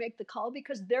possibly make the call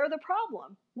because they're the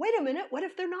problem. Wait a minute, what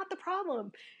if they're not the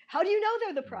problem? How do you know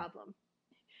they're the problem?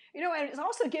 And it's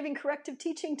also giving corrective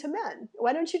teaching to men.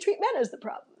 Why don't you treat men as the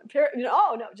problem?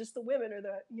 No, just the women are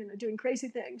the, doing crazy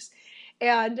things.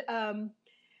 And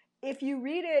if you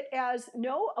read it as,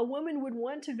 no, a woman would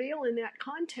want to veil in that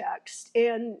context,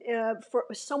 and for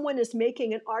someone is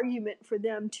making an argument for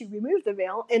them to remove the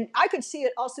veil, and I could see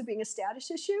it also being a status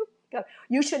issue.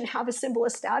 You shouldn't have a symbol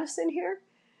of status in here.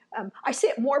 I see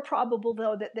it more probable,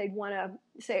 though, that they'd want to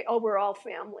say, we're all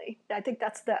family. I think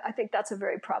that's a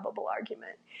very probable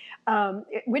argument,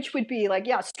 which would be like,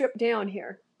 strip down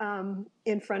here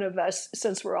in front of us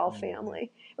since we're all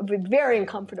family. It would be very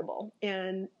uncomfortable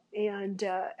and I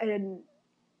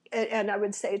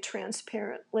would say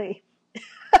transparently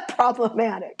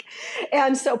problematic.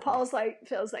 And so Paul's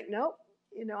feels like, no,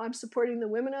 I'm supporting the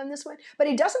women on this one, but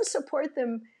he doesn't support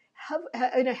them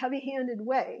in a heavy-handed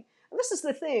way. And this is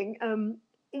the thing, when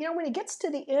he gets to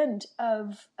the end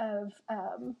of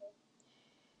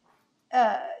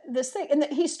this thing, and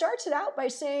he starts it out by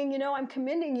saying, I'm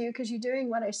commending you because you're doing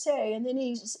what I say, and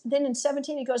then in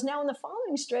 17 he goes, now in the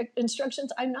following strict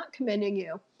instructions, I'm not commending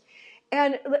you.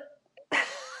 And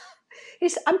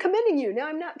I'm commending you. Now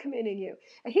I'm not commending you.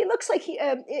 And he looks like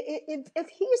if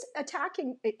he's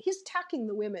attacking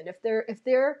the women. If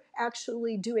they're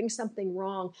actually doing something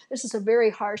wrong, this is a very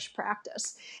harsh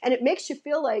practice. And it makes you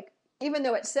feel like, even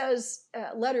though it says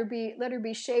let her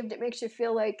be shaved, it makes you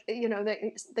feel like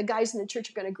the guys in the church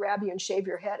are going to grab you and shave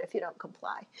your head if you don't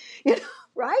comply.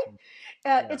 Right?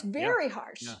 It's very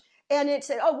harsh. Yeah. And it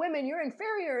said, women, you're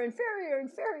inferior.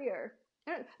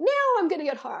 Now I'm going to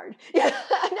get hard. Now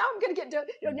I'm going to get,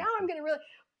 now I'm going to really,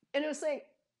 and it was like,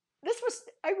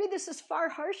 I read this as far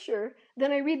harsher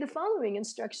than I read the following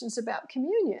instructions about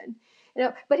communion.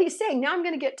 But he's saying, now I'm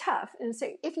going to get tough and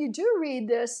say, if you do read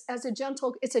this as it's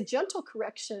a gentle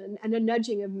correction and a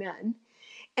nudging of men.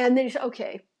 And then he said,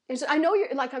 okay. And so I know you're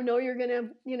going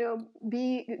to,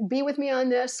 be with me on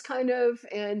this kind of,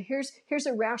 and here's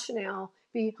a rationale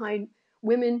behind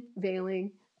women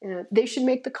veiling. They should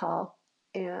make the call.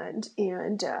 And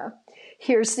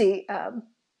here's the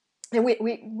and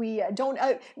we don't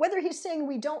whether he's saying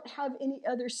we don't have any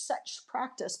other such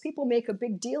practice. People make a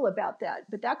big deal about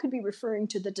that, but that could be referring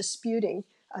to the disputing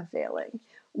of veiling.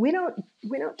 We don't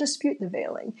dispute the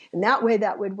veiling, and that way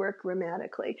that would work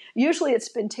grammatically. Usually, it's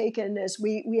been taken as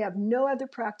we have no other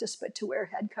practice but to wear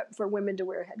for women to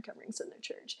wear head coverings in the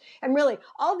church. And really,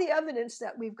 all the evidence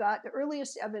that we've got, the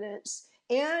earliest evidence.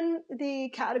 And the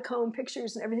catacomb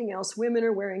pictures and everything else, women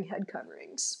are wearing head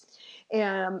coverings.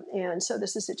 And so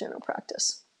this is a general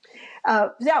practice.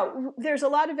 Now, there's a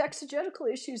lot of exegetical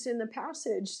issues in the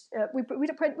passage. We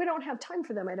don't have time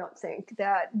for them, I don't think.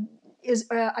 That is,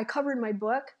 I covered in my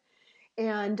book,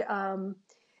 and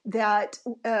that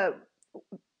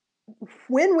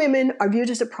when women are viewed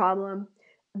as a problem,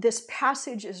 this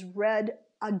passage is read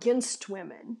against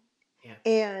women. Yeah.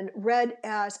 And read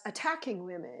as attacking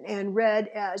women, and read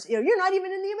as, you're not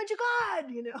even in the image of God,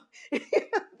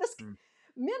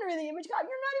 Men are in the image of God.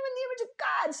 You're not even in the image of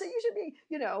God, so you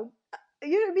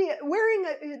should be wearing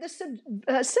this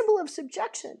symbol of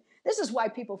subjection. This is why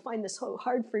people find this so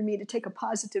hard for me to take a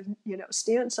positive,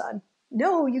 stance on.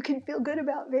 No, you can feel good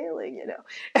about veiling,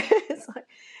 It's like,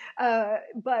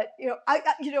 but what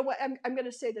I'm going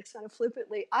to say this kind of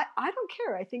flippantly. I don't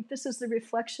care. I think this is the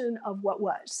reflection of what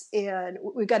was, and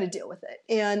we've got to deal with it.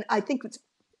 And I think it's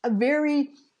a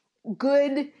very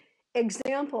good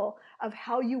example of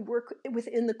how you work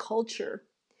within the culture,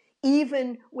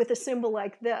 even with a symbol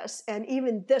like this, and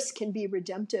even this can be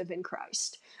redemptive in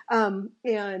Christ.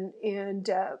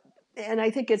 and I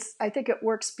think it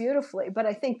works beautifully. But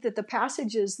I think that the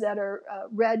passages that are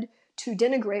read to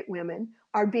denigrate women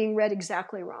are being read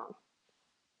exactly wrong.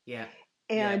 Yeah.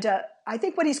 And I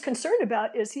think what he's concerned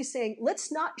about is he's saying,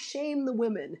 let's not shame the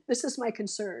women. This is my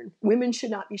concern. Women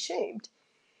should not be shamed.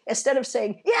 Instead of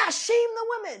saying, yeah, shame the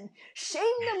women, shame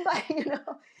them by,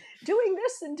 doing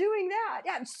this and doing that.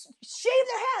 Yeah, shave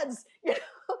their heads.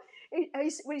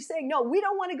 What he's saying, no, we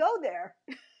don't want to go there.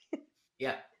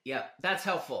 Yeah. That's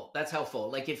helpful.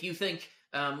 Like if you think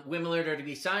women are to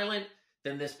be silent,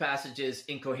 then this passage is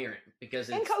incoherent because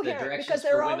it's the directions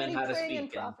they're for women already how to praying speak.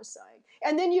 and prophesying.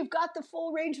 And then you've got the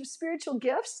full range of spiritual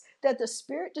gifts that the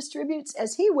Spirit distributes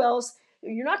as He wills.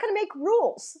 You're not going to make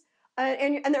rules.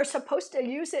 And they're supposed to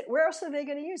use it. Where else are they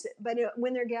going to use it? But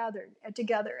when they're gathered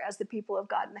together as the people of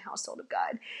God in the household of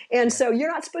God. And so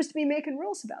you're not supposed to be making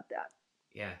rules about that.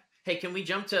 Yeah. Hey, can we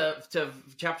jump to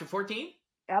chapter 14?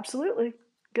 Absolutely.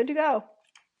 Good to go.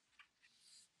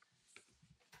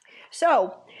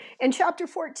 So in chapter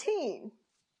 14,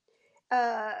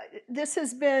 this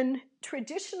has been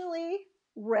traditionally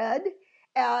read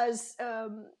as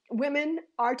women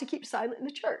are to keep silent in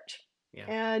the church. Yeah.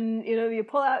 And, you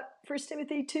pull out 1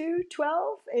 Timothy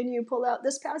 2:12 and you pull out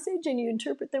this passage and you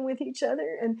interpret them with each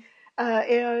other and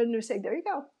you say, there you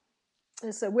go.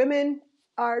 And so women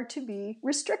are to be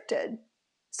restricted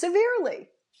severely.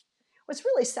 What's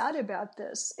really sad about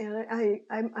this, and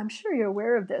I'm sure you're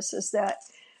aware of this, is that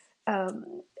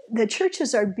the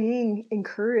churches are being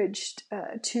encouraged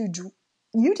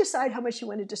you decide how much you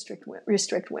want to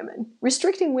restrict women.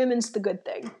 Restricting women's the good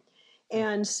thing.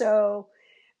 And so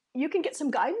you can get some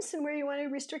guidance in where you want to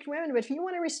restrict women, but if you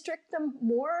want to restrict them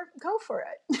more, go for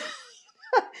it.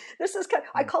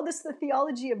 I call this the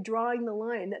theology of drawing the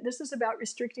line, that this is about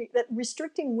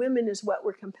restricting women is what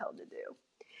we're compelled to do.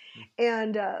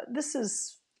 And this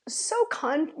is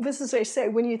this is, I say,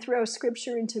 when you throw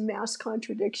scripture into mass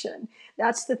contradiction,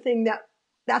 that's the thing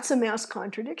that's a mass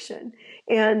contradiction.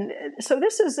 And so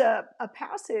this is a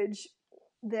passage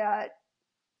that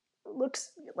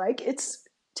looks like it's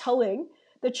telling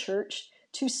the church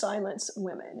to silence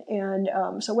women.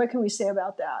 And so what can we say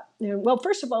about that? Well,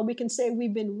 first of all, we can say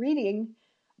we've been reading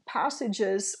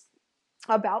passages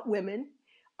about women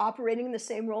operating in the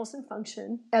same roles and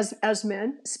function as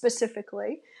men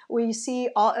specifically. We see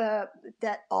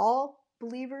that all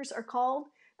believers are called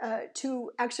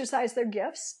to exercise their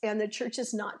gifts, and the church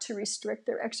is not to restrict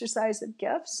their exercise of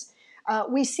gifts.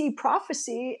 We see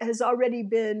prophecy has already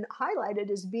been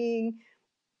highlighted as being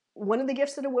one of the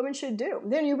gifts that a woman should do.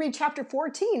 Then you read chapter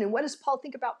 14, and what does Paul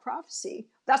think about prophecy?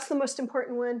 That's the most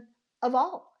important one of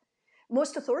all,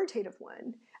 most authoritative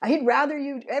one. He'd rather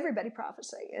everybody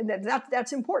prophesy, and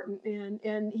that's important.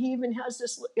 And he even has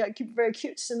this very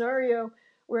cute scenario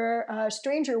where a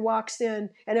stranger walks in,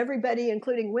 and everybody,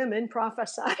 including women,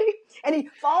 prophesy, and he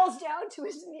falls down to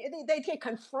his knees. They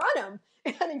confront him,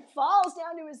 and he falls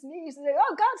down to his knees and say,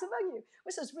 "Oh, God's among you,"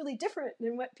 which is really different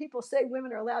than what people say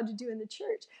women are allowed to do in the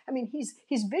church. I mean,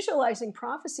 he's visualizing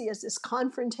prophecy as this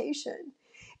confrontation,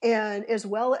 and as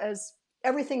well as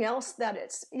everything else that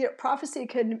it's, prophecy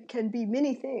can be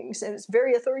many things, and it's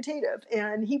very authoritative,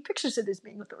 and he pictures it as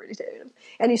being authoritative.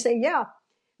 And he's saying, yeah,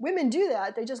 women do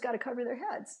that, they just got to cover their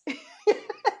heads.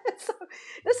 So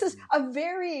this is a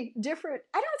very different,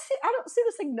 I don't see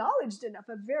this acknowledged enough,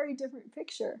 a very different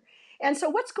picture. And so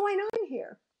what's going on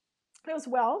here as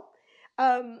well,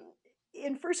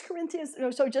 in 1 Corinthians,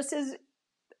 so just as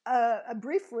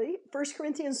briefly, 1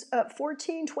 Corinthians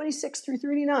 14, 26 through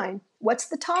 39, what's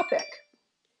the topic?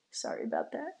 Sorry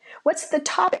about that. What's the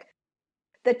topic?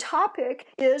 The topic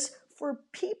is for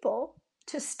people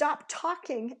to stop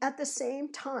talking at the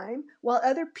same time while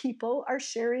other people are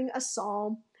sharing a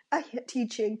psalm, a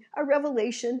teaching, a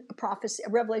revelation, a prophecy, a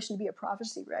revelation to be a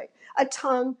prophecy, right? A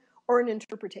tongue or an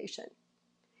interpretation.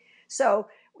 So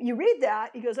you read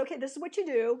that, he goes, okay, this is what you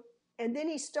do. And then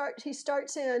he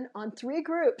starts in on 3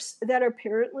 groups that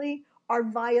apparently are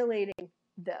violating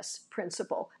this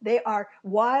principle. They are,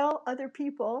 while other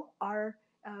people are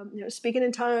speaking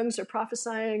in tongues or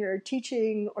prophesying or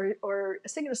teaching or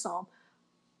singing a psalm,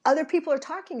 other people are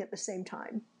talking at the same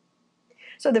time.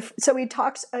 So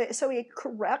he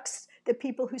corrects the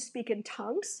people who speak in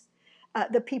tongues,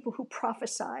 the people who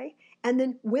prophesy, and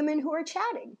then women who are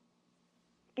chatting.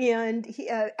 And he,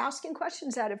 asking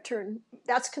questions out of turn,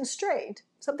 that's constrained.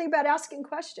 Something about asking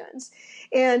questions.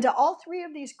 And all 3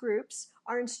 of these groups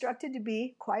are instructed to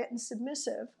be quiet and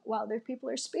submissive while their people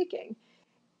are speaking.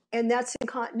 And that's in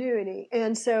continuity.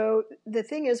 And so the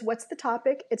thing is, what's the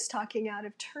topic? It's talking out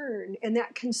of turn. And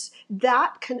that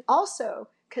can also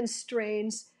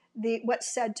constrains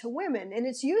what's said to women. And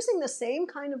it's using the same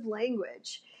kind of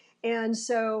language And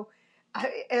so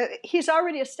he's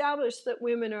already established that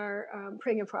women are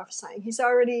praying and prophesying. He's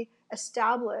already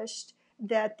established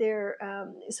that they're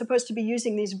supposed to be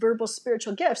using these verbal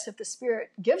spiritual gifts if the Spirit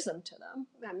gives them to them.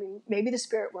 I mean, maybe the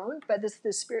Spirit won't, but if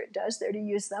the Spirit does, they're to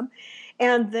use them.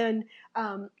 And then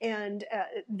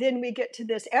we get to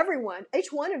this. Everyone,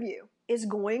 each one of you is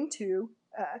going to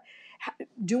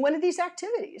do one of these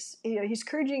activities. He's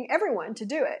encouraging everyone to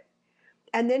do it.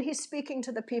 And then he's speaking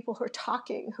to the people who are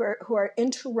talking, who are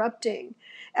interrupting,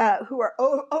 who are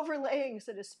overlaying,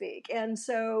 so to speak. And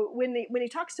so when he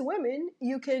talks to women,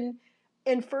 you can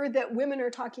infer that women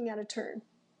are talking out of turn.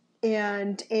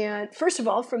 And first of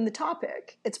all, from the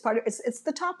topic, it's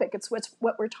the topic. It's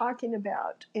what we're talking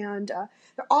about. And there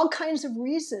are all kinds of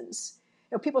reasons.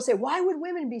 People say, why would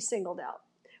women be singled out?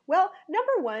 Well,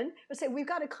 number one, I say we've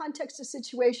got a context of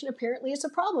situation. Apparently, it's a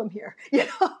problem here.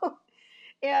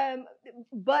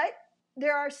 But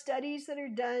there are studies that are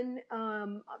done.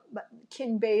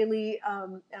 Ken Bailey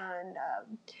and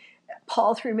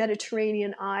Paul Through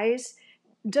Mediterranean Eyes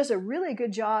does a really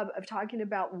good job of talking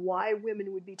about why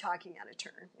women would be talking out of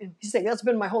turn. And he's saying that's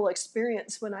been my whole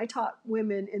experience when I taught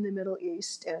women in the Middle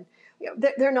East. And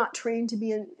they're not trained to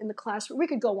be in the classroom. We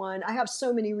could go on. I have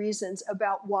so many reasons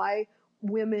about why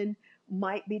women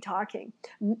might be talking.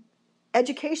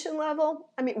 Education level,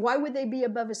 I mean, why would they be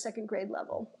above a second grade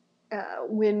level?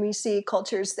 When we see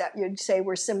cultures that you'd say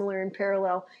were similar and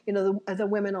parallel, the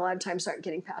women a lot of times aren't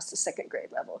getting past the second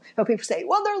grade level. But people say,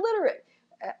 well, they're literate.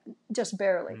 Just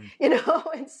barely,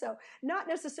 and so not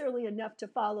necessarily enough to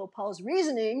follow Paul's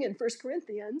reasoning in 1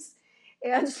 Corinthians.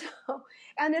 And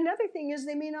another thing is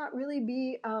they may not really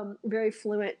be very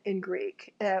fluent in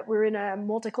Greek. We're in a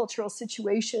multicultural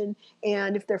situation,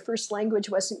 and if their first language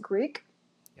wasn't Greek,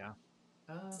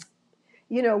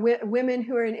 women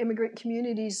who are in immigrant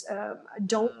communities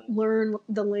don't learn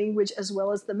the language as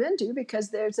well as the men do because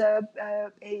there's a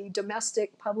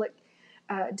domestic public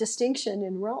distinction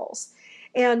in roles.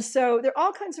 And so there are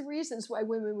all kinds of reasons why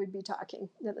women would be talking.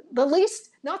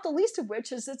 Not the least of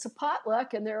which is it's a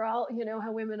potluck, and they're all,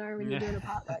 how women are when you're doing a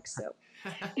potluck. So,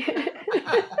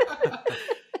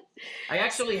 I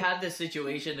actually had this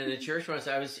situation in a church once.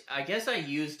 I guess I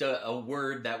used a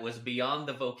word that was beyond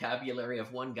the vocabulary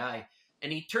of one guy,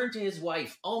 and he turned to his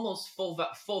wife, almost full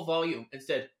volume, and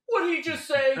said, "What did he just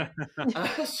say?"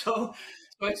 So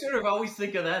I sort of always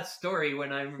think of that story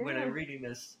when I'm reading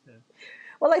this.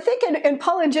 Well, I think in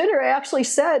Paul and Jenner, I actually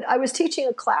said I was teaching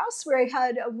a class where I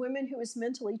had a woman who was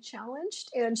mentally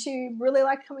challenged, and she really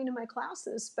liked coming to my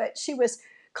classes, but she was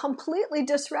completely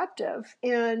disruptive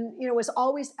and, was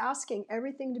always asking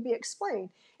everything to be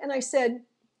explained. And I said,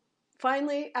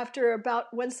 finally, after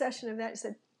about one session of that, I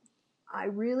said, I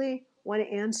really want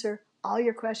to answer all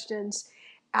your questions.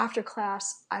 After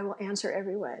class, I will answer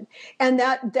everyone. And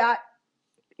that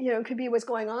could be what's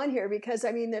going on here, because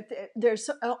I mean,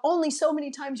 there's only so many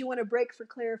times you want to break for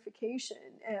clarification,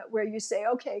 where you say,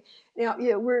 okay, now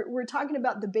we're talking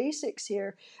about the basics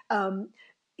here.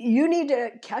 You need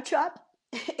to catch up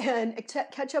and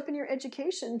catch up in your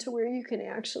education to where you can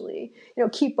actually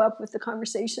keep up with the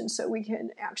conversation, so we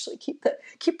can actually keep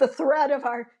the thread of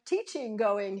our teaching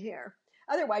going here.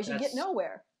 Otherwise, you get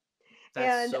nowhere.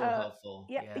 That's so helpful.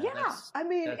 Yeah. I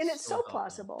mean, and it's so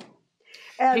plausible.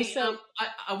 And hey,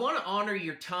 I want to honor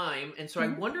your time, and so I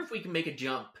wonder if we can make a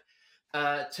jump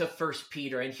to 1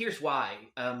 Peter, and here's why.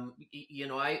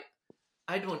 I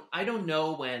don't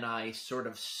know when I sort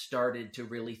of started to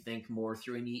really think more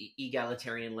through an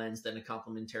egalitarian lens than a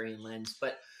complementarian lens,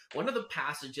 but one of the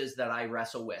passages that I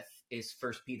wrestle with is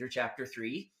 1 Peter chapter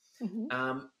 3,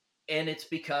 and it's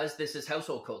because this is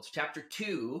household codes. Chapter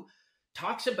 2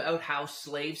 talks about how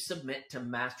slaves submit to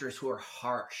masters who are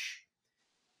harsh.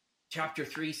 Chapter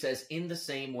 3 says, in the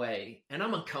same way, and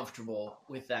I'm uncomfortable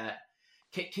with that.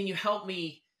 Can you help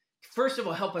me, first of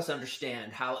all, help us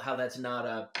understand how that's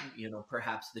not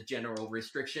perhaps the general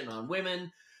restriction on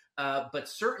women, but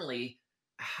certainly,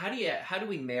 how do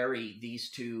we marry these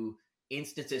two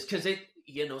instances? Because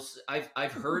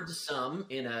I've heard some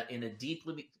in a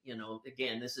deeply,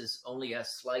 again, this is only a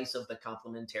slice of the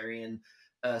complementarian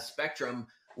spectrum,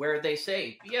 where they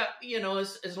say,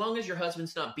 as long as your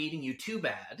husband's not beating you too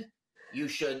bad, you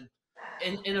should,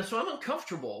 and so I'm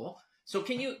uncomfortable. So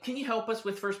can you help us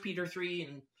with 1 Peter 3?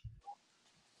 And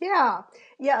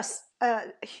yes,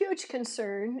 a huge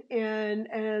concern, and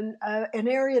an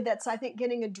area that's, I think,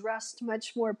 getting addressed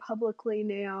much more publicly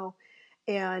now,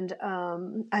 and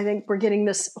I think we're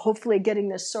hopefully getting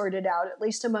this sorted out, at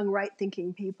least among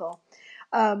right-thinking people.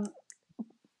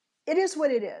 It is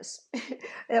what it is.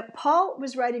 Paul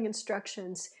was writing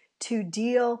instructions to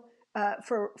deal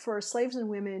for slaves and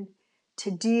women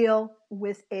to deal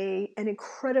with an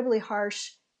incredibly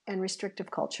harsh and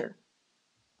restrictive culture.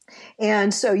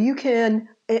 And so you can,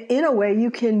 in a way,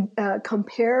 you can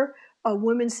compare a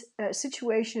woman's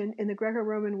situation in the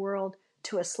Greco-Roman world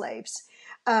to a slave's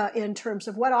in terms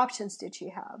of what options did she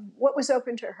have, what was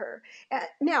open to her.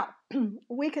 Now,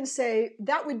 we can say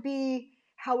that would be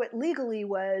how it legally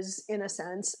was in a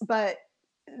sense, but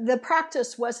the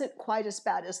practice wasn't quite as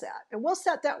bad as that. And we'll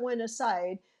set that one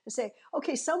aside and say,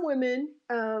 okay, some women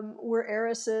were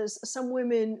heiresses, some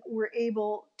women were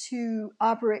able to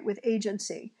operate with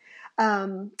agency.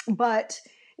 But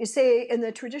you say in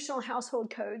the traditional household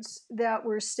codes that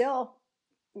were still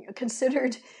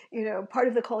considered, part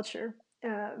of the culture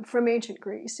from ancient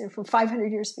Greece and from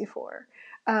 500 years before,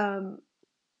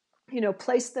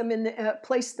 place them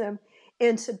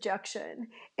in subjection,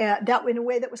 that in a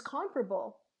way that was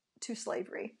comparable to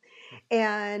slavery.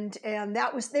 And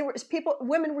that was,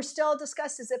 women were still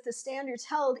discussed as if the standards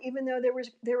held, even though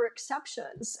there were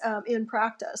exceptions in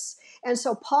practice. And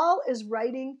so Paul is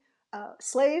writing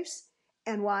slaves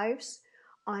and wives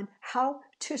on how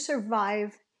to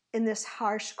survive in this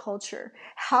harsh culture.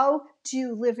 How do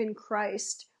you live in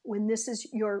Christ when this is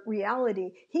your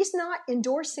reality? He's not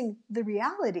endorsing the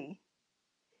reality.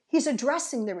 He's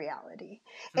addressing the reality.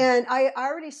 And I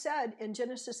already said in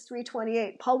Genesis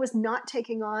 3:28, Paul was not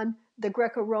taking on the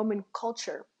Greco-Roman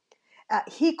culture.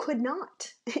 He could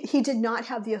not. He did not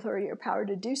have the authority or power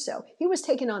to do so. He was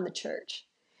taking on the church.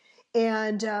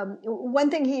 And one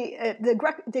thing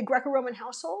the Greco-Roman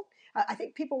household, I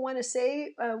think people want to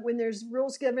say when there's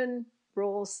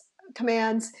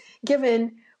commands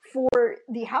given for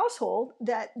the household,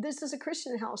 that this is a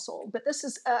Christian household, but this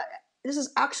is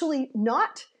actually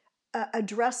not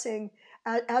addressing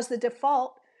as the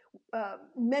default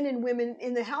men and women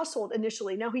in the household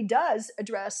initially. Now he does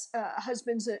address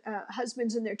husbands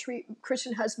and their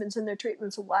Christian husbands and their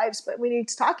treatments of wives, but when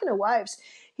he's talking to wives,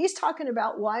 he's talking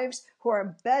about wives who are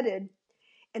embedded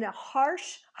in a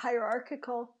harsh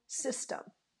hierarchical system.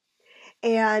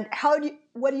 And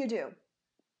what do you do?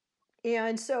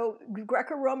 And so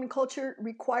Greco-Roman culture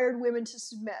required women to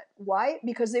submit. Why?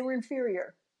 Because they were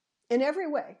inferior in every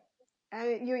way.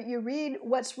 You read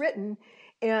what's written,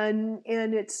 and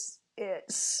it's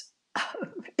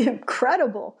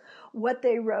incredible what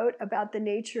they wrote about the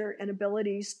nature and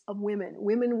abilities of women.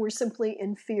 Women were simply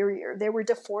inferior. They were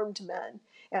deformed men.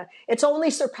 It's only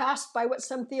surpassed by what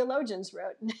some theologians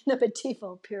wrote in the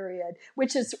medieval period,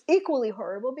 which is equally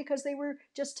horrible because they were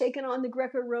just taking on the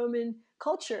Greco-Roman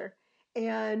culture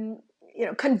and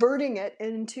converting it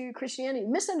into Christianity,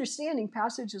 misunderstanding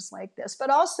passages like this, but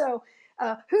also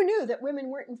who knew that women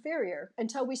weren't inferior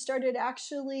until we started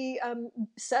actually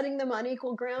setting them on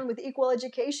equal ground with equal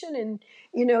education and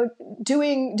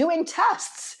doing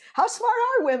tests. How smart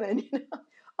are women?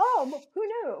 Oh, who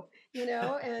knew?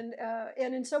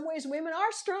 And in some ways, women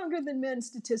are stronger than men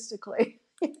statistically.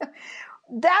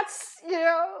 That's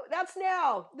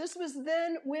now. This was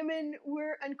then. Women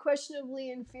were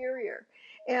unquestionably inferior,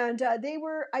 and they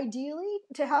were ideally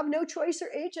to have no choice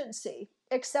or agency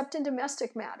except in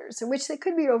domestic matters, in which they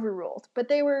could be overruled, but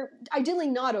they were ideally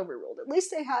not overruled. At least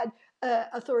they had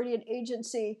authority and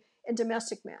agency in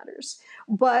domestic matters,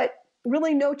 but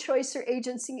really no choice or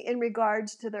agency in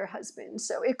regards to their husbands.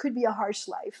 So it could be a harsh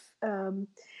life.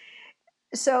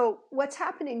 So what's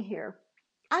happening here?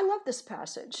 I love this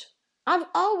passage. I've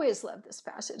always loved this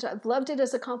passage. I've loved it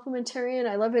as a complementarian.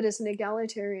 I love it as an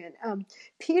egalitarian.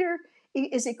 Peter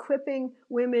is equipping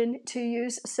women to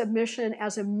use submission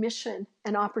as a mission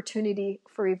and opportunity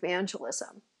for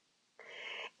evangelism.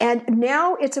 And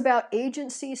now it's about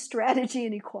agency, strategy,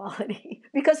 and equality.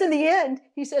 Because in the end,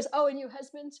 he says, oh, and you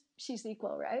husbands, she's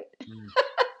equal, right?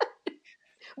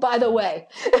 By the way,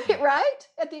 right?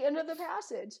 At the end of the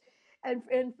passage. And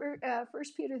 1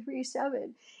 Peter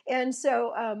 3:7. And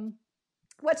so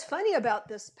what's funny about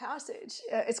this passage,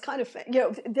 it's kind of,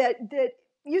 that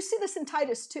you see this in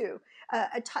Titus 2,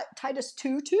 Titus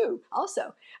 2:2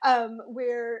 also,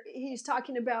 where he's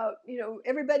talking about,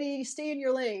 everybody stay in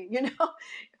your lane,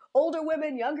 older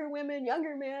women, younger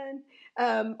men,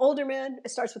 older men. It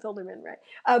starts with older men, right?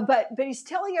 But he's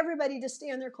telling everybody to stay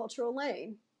in their cultural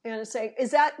lane. And saying,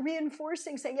 is that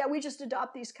reinforcing, saying, yeah, we just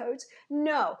adopt these codes?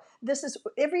 No, this is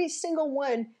every single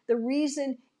one. The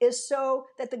reason is so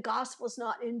that the gospel is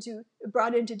not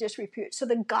brought into disrepute. So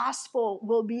the gospel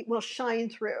will shine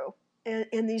through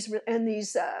in these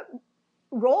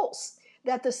roles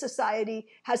that the society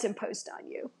has imposed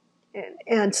on you.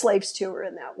 And slaves too are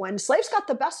in that one. Slaves got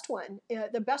the best one,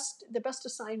 the best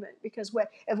assignment, because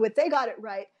if they got it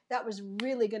right, that was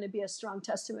really going to be a strong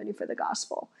testimony for the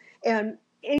gospel. And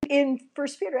in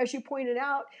First Peter, as you pointed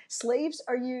out, slaves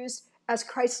are used as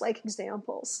Christ-like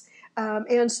examples.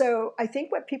 And so I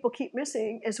think what people keep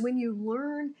missing is when you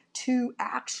learn to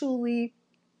actually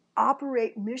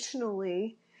operate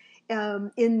missionally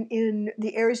in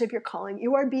the areas of your calling,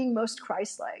 you are being most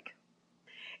Christ-like.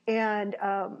 And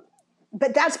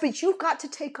but you've got to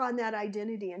take on that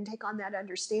identity and take on that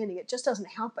understanding. It just doesn't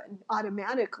happen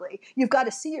automatically. You've got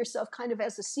to see yourself kind of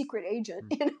as a secret agent.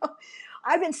 You know,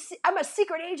 I'm a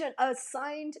secret agent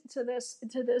assigned to this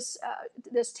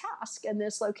task and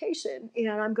this location,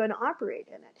 and I'm going to operate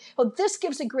in it. Well, this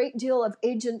gives a great deal of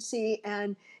agency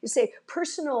and, you say,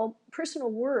 personal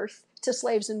worth to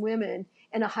slaves and women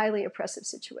in a highly oppressive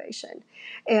situation,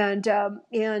 and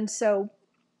so.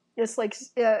 It's like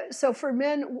so for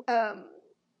men.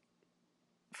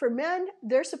 For men,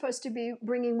 they're supposed to be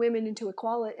bringing women into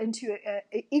an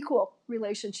equal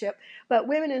relationship. But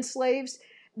women and slaves,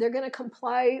 they're going to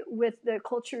comply with the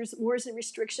culture's mores and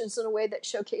restrictions in a way that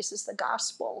showcases the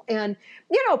gospel. And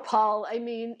Paul, I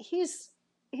mean, he's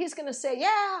going to say,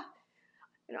 yeah,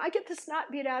 I get the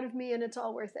snot beat out of me, and it's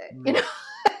all worth it.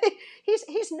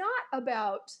 He's not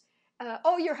about.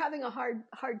 You're having a hard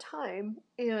time,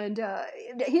 and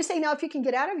he's saying now if you can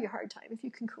get out of your hard time, if you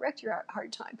can correct your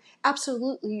hard time,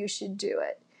 absolutely you should do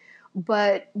it.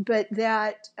 But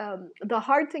that the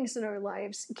hard things in our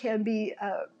lives can be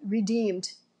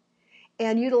redeemed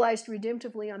and utilized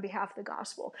redemptively on behalf of the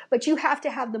gospel. But you have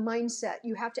to have the mindset.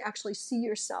 You have to actually see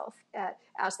yourself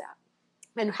as that.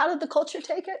 And how did the culture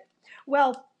take it?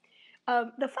 Well.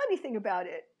 The funny thing about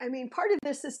it, I mean, part of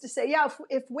this is to say, yeah,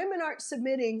 if women aren't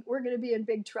submitting, we're going to be in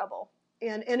big trouble.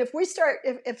 And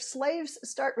if slaves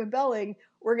start rebelling,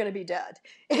 we're going to be dead.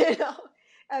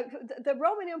 The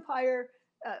Roman Empire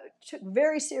took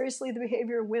very seriously the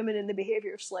behavior of women and the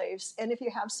behavior of slaves. And if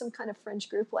you have some kind of fringe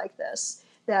group like this,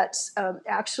 that's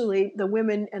actually the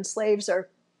women and slaves are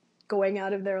going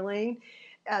out of their lane,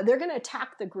 they're going to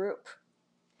attack the group.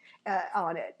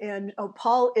 On it. And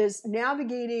Paul is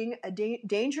navigating a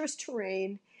dangerous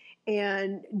terrain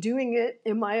and doing it,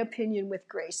 in my opinion, with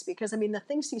grace. Because, I mean, the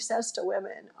things he says to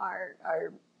women are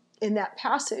in that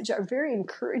passage are very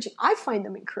encouraging. I find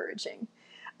them encouraging.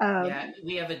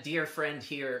 We have a dear friend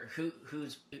here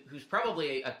who's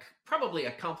probably a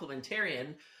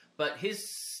complementarian, but his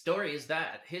story is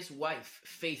that his wife,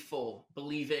 faithful,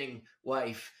 believing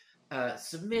wife,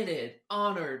 submitted,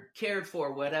 honored, cared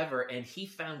for, whatever, and he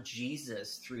found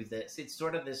Jesus through this. It's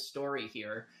sort of this story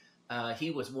here. He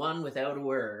was won without a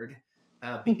word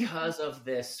because of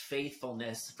this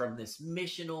faithfulness from this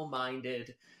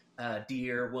missional-minded,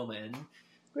 dear woman.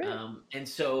 And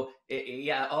so,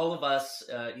 all of us,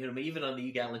 even on the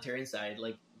egalitarian side,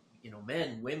 like,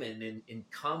 men, women, in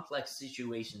complex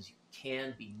situations, you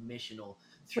can be missional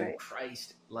through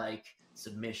Christ-like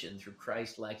submission, through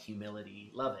Christ-like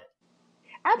humility. Love it.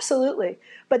 Absolutely.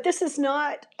 But this is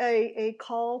not a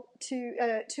call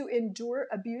to endure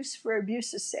abuse for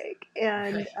abuse's sake.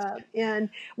 And and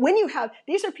when you have,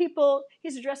 these are people,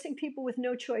 he's addressing people with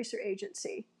no choice or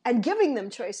agency and giving them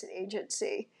choice and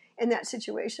agency in that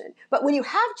situation. But when you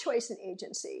have choice and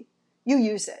agency, you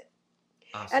use it.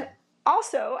 Awesome. And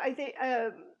also, I think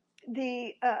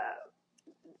the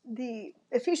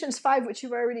Ephesians 5, which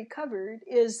you've already covered,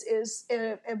 is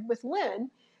with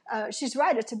Lynn. She's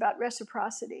right. It's about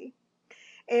reciprocity,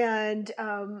 and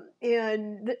the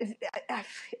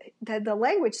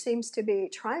language seems to be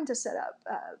trying to set up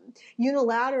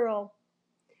unilateral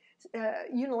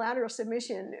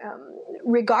submission,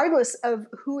 regardless of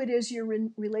who it is you're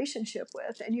in relationship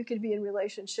with, and you could be in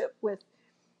relationship with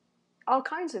all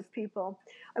kinds of people.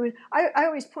 I mean, I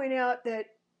always point out that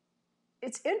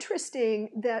it's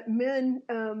interesting that men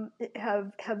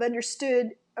have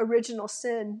understood original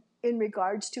sin in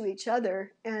regards to each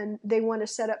other, and they want to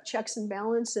set up checks and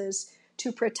balances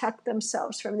to protect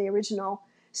themselves from the original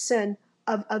sin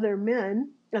of other men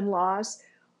and laws,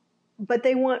 but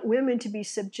they want women to be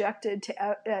subjected to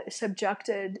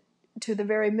the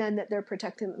very men that they're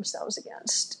protecting themselves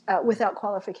against without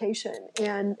qualification.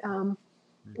 And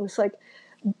it's like,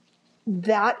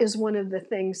 that is one of the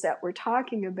things that we're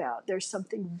talking about. There's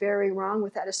something very wrong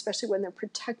with that, especially when they're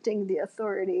protecting the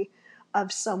authority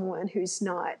of someone who's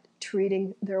not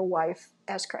treating their wife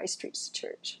as Christ treats the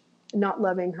church, not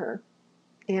loving her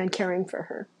and caring for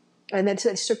her. And then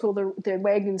they circle their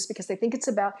wagons because they think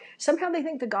somehow they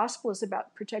think the gospel is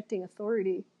about protecting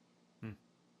authority.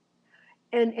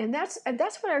 And that's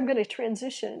what I'm going to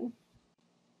transition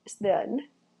then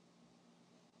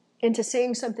into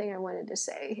saying something I wanted to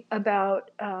say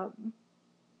about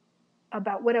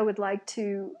what I would like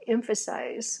to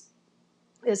emphasize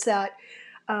is that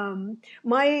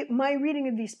My reading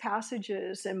of these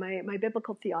passages and my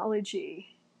biblical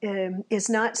theology is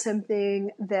not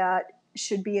something that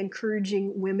should be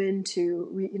encouraging women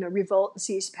to revolt and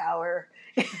seize power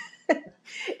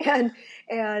and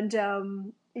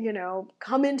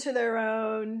come into their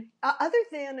own, other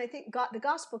than I think the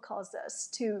gospel calls us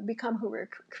to become who we're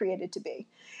created to be,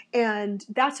 and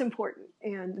that's important.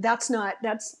 And that's not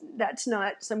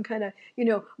some kind of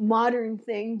modern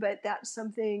thing, but that's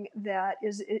something that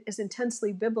is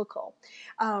intensely biblical.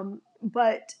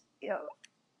 But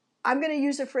I'm going to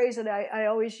use a phrase that I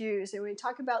always use, and when we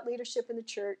talk about leadership in the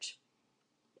church,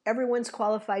 everyone's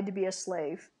qualified to be a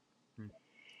slave.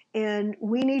 And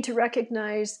we need to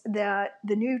recognize that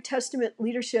the New Testament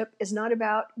leadership is not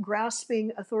about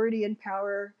grasping authority and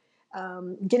power,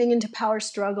 getting into power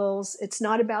struggles.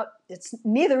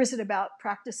 Neither is it about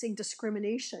practicing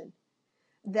discrimination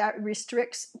that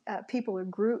restricts people or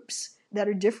groups that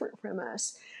are different from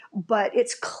us. But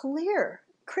it's clear,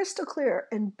 crystal clear,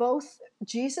 in both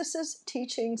Jesus's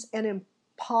teachings and in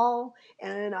Paul,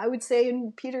 and I would say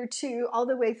in Peter too, all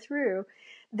the way through,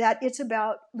 that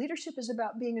leadership is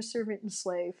about being a servant and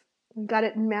slave. We got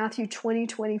it in Matthew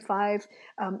 20:25.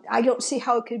 I don't see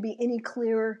how it could be any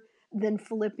clearer than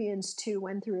Philippians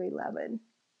 2:1-11.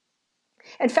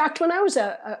 In fact, when I was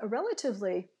a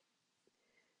relatively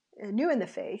new in the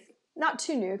faith, not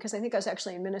too new, because I think I was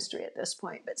actually in ministry at this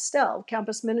point, but still,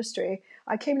 campus ministry,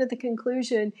 I came to the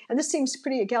conclusion, and this seems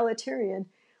pretty egalitarian,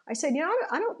 I said,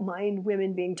 I don't mind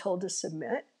women being told to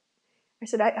submit. I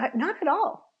said, not at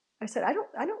all. I said, I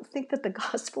don't think that the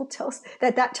gospel tells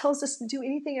us to do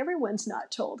anything everyone's not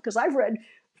told, because I've read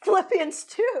Philippians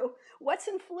 2. What's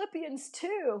in Philippians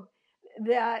 2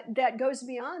 that goes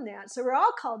beyond that? So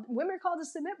women are called to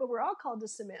submit, but we're all called to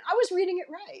submit. I was reading it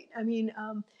right. I mean,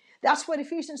 that's what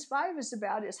Ephesians 5 is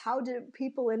about, is how do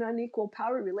people in unequal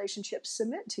power relationships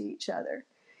submit to each other?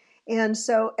 And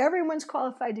so everyone's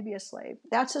qualified to be a slave.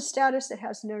 That's a status that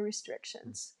has no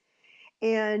restrictions.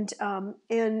 And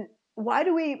why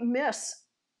do we miss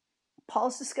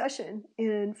Paul's discussion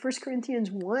in 1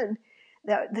 Corinthians 1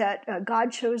 that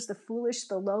God chose the foolish,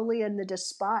 the lowly, and the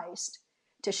despised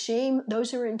to shame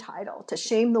those who are entitled, to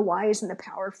shame the wise and the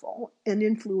powerful and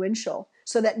influential,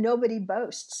 so that nobody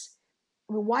boasts?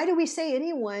 Why do we say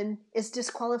anyone is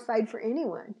disqualified for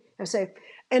anyone? I say,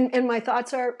 and my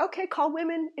thoughts are, okay, call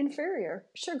women inferior.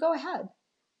 Sure, go ahead.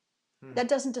 That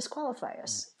doesn't disqualify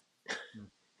us.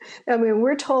 I mean,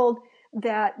 we're told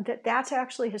that's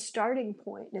actually his starting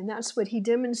point, and that's what he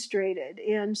demonstrated.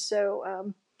 And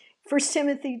so 1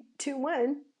 Timothy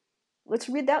 2:1, let's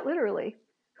read that literally.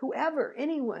 Whoever,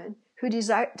 anyone who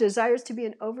desires to be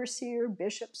an overseer,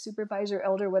 bishop, supervisor,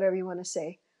 elder, whatever you want to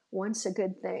say, wants a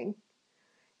good thing.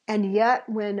 And yet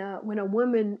when a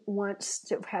woman wants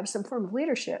to have some form of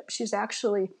leadership, she's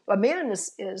actually, a man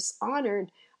is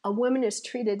honored. A woman is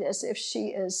treated as if she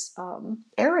is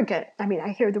arrogant. I mean, I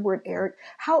hear the word arrogant.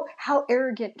 How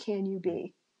arrogant can you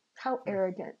be? How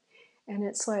arrogant? And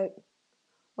it's like,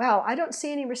 wow, I don't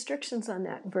see any restrictions on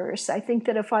that verse. I think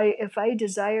that if I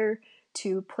desire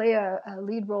to play a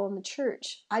lead role in the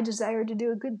church, I desire to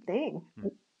do a good thing.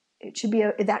 It should be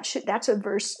that's a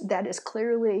verse that is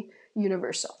clearly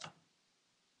universal.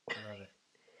 I love it.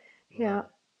 Yeah.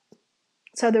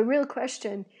 So the real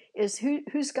question is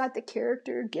who's got the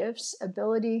character, gifts,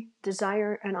 ability,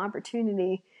 desire, and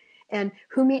opportunity, and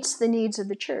who meets the needs of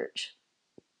the church?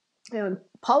 And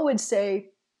Paul would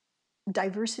say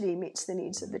diversity meets the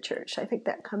needs of the church. I think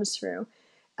that comes through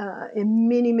in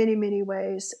many, many, many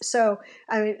ways. So,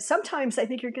 I mean, sometimes I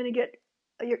think you're going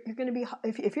to be,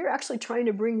 if you're actually trying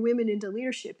to bring women into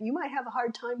leadership, you might have a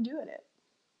hard time doing it.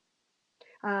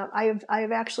 I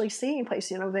have actually seen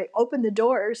places, they open the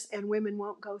doors and women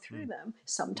won't go through them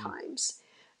sometimes.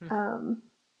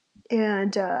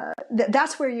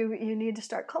 That's where you need to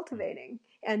start cultivating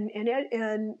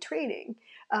and training,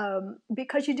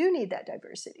 because you do need that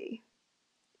diversity.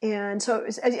 And so,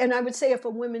 and I would say if a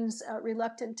woman's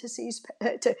reluctant to seize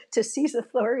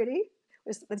authority,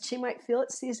 she might feel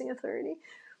it's seizing authority.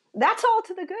 That's all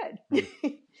to the good.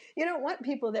 You don't want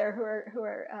people there who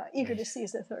are eager to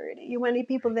seize authority. You want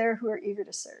people there who are eager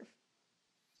to serve.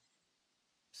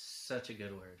 Such a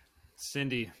good word.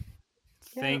 Cindy,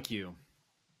 thank you.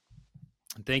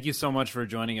 Thank you so much for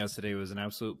joining us today. It was an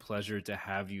absolute pleasure to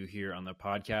have you here on the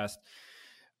podcast.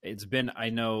 I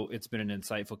know it's been an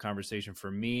insightful conversation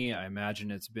for me. I imagine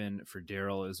it's been for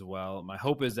Daryl as well. My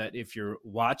hope is that if you're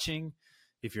watching,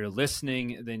 if you're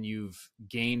listening, then you've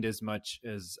gained as much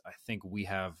as I think we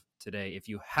have today. If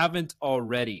you haven't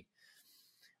already,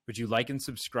 would you like and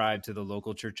subscribe to the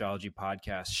Local Churchology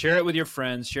podcast? Share it with your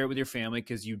friends, share it with your family,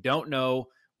 because you don't know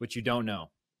what you don't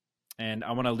know. And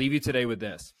I want to leave you today with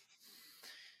this.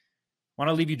 I want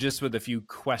to leave you just with a few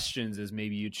questions as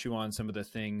maybe you chew on some of the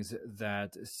things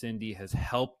that Cindy has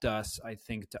helped us, I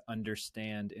think, to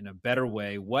understand in a better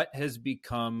way. What has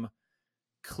become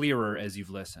clearer as you've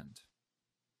listened?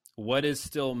 What is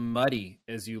still muddy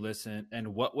as you listen?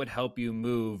 And what would help you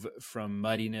move from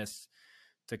muddiness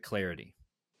to clarity?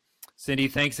 Cindy,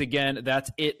 thanks again. That's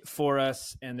it for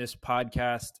us in this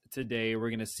podcast today.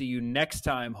 We're going to see you next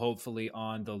time, hopefully,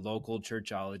 on the Local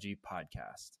Churchology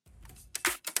podcast.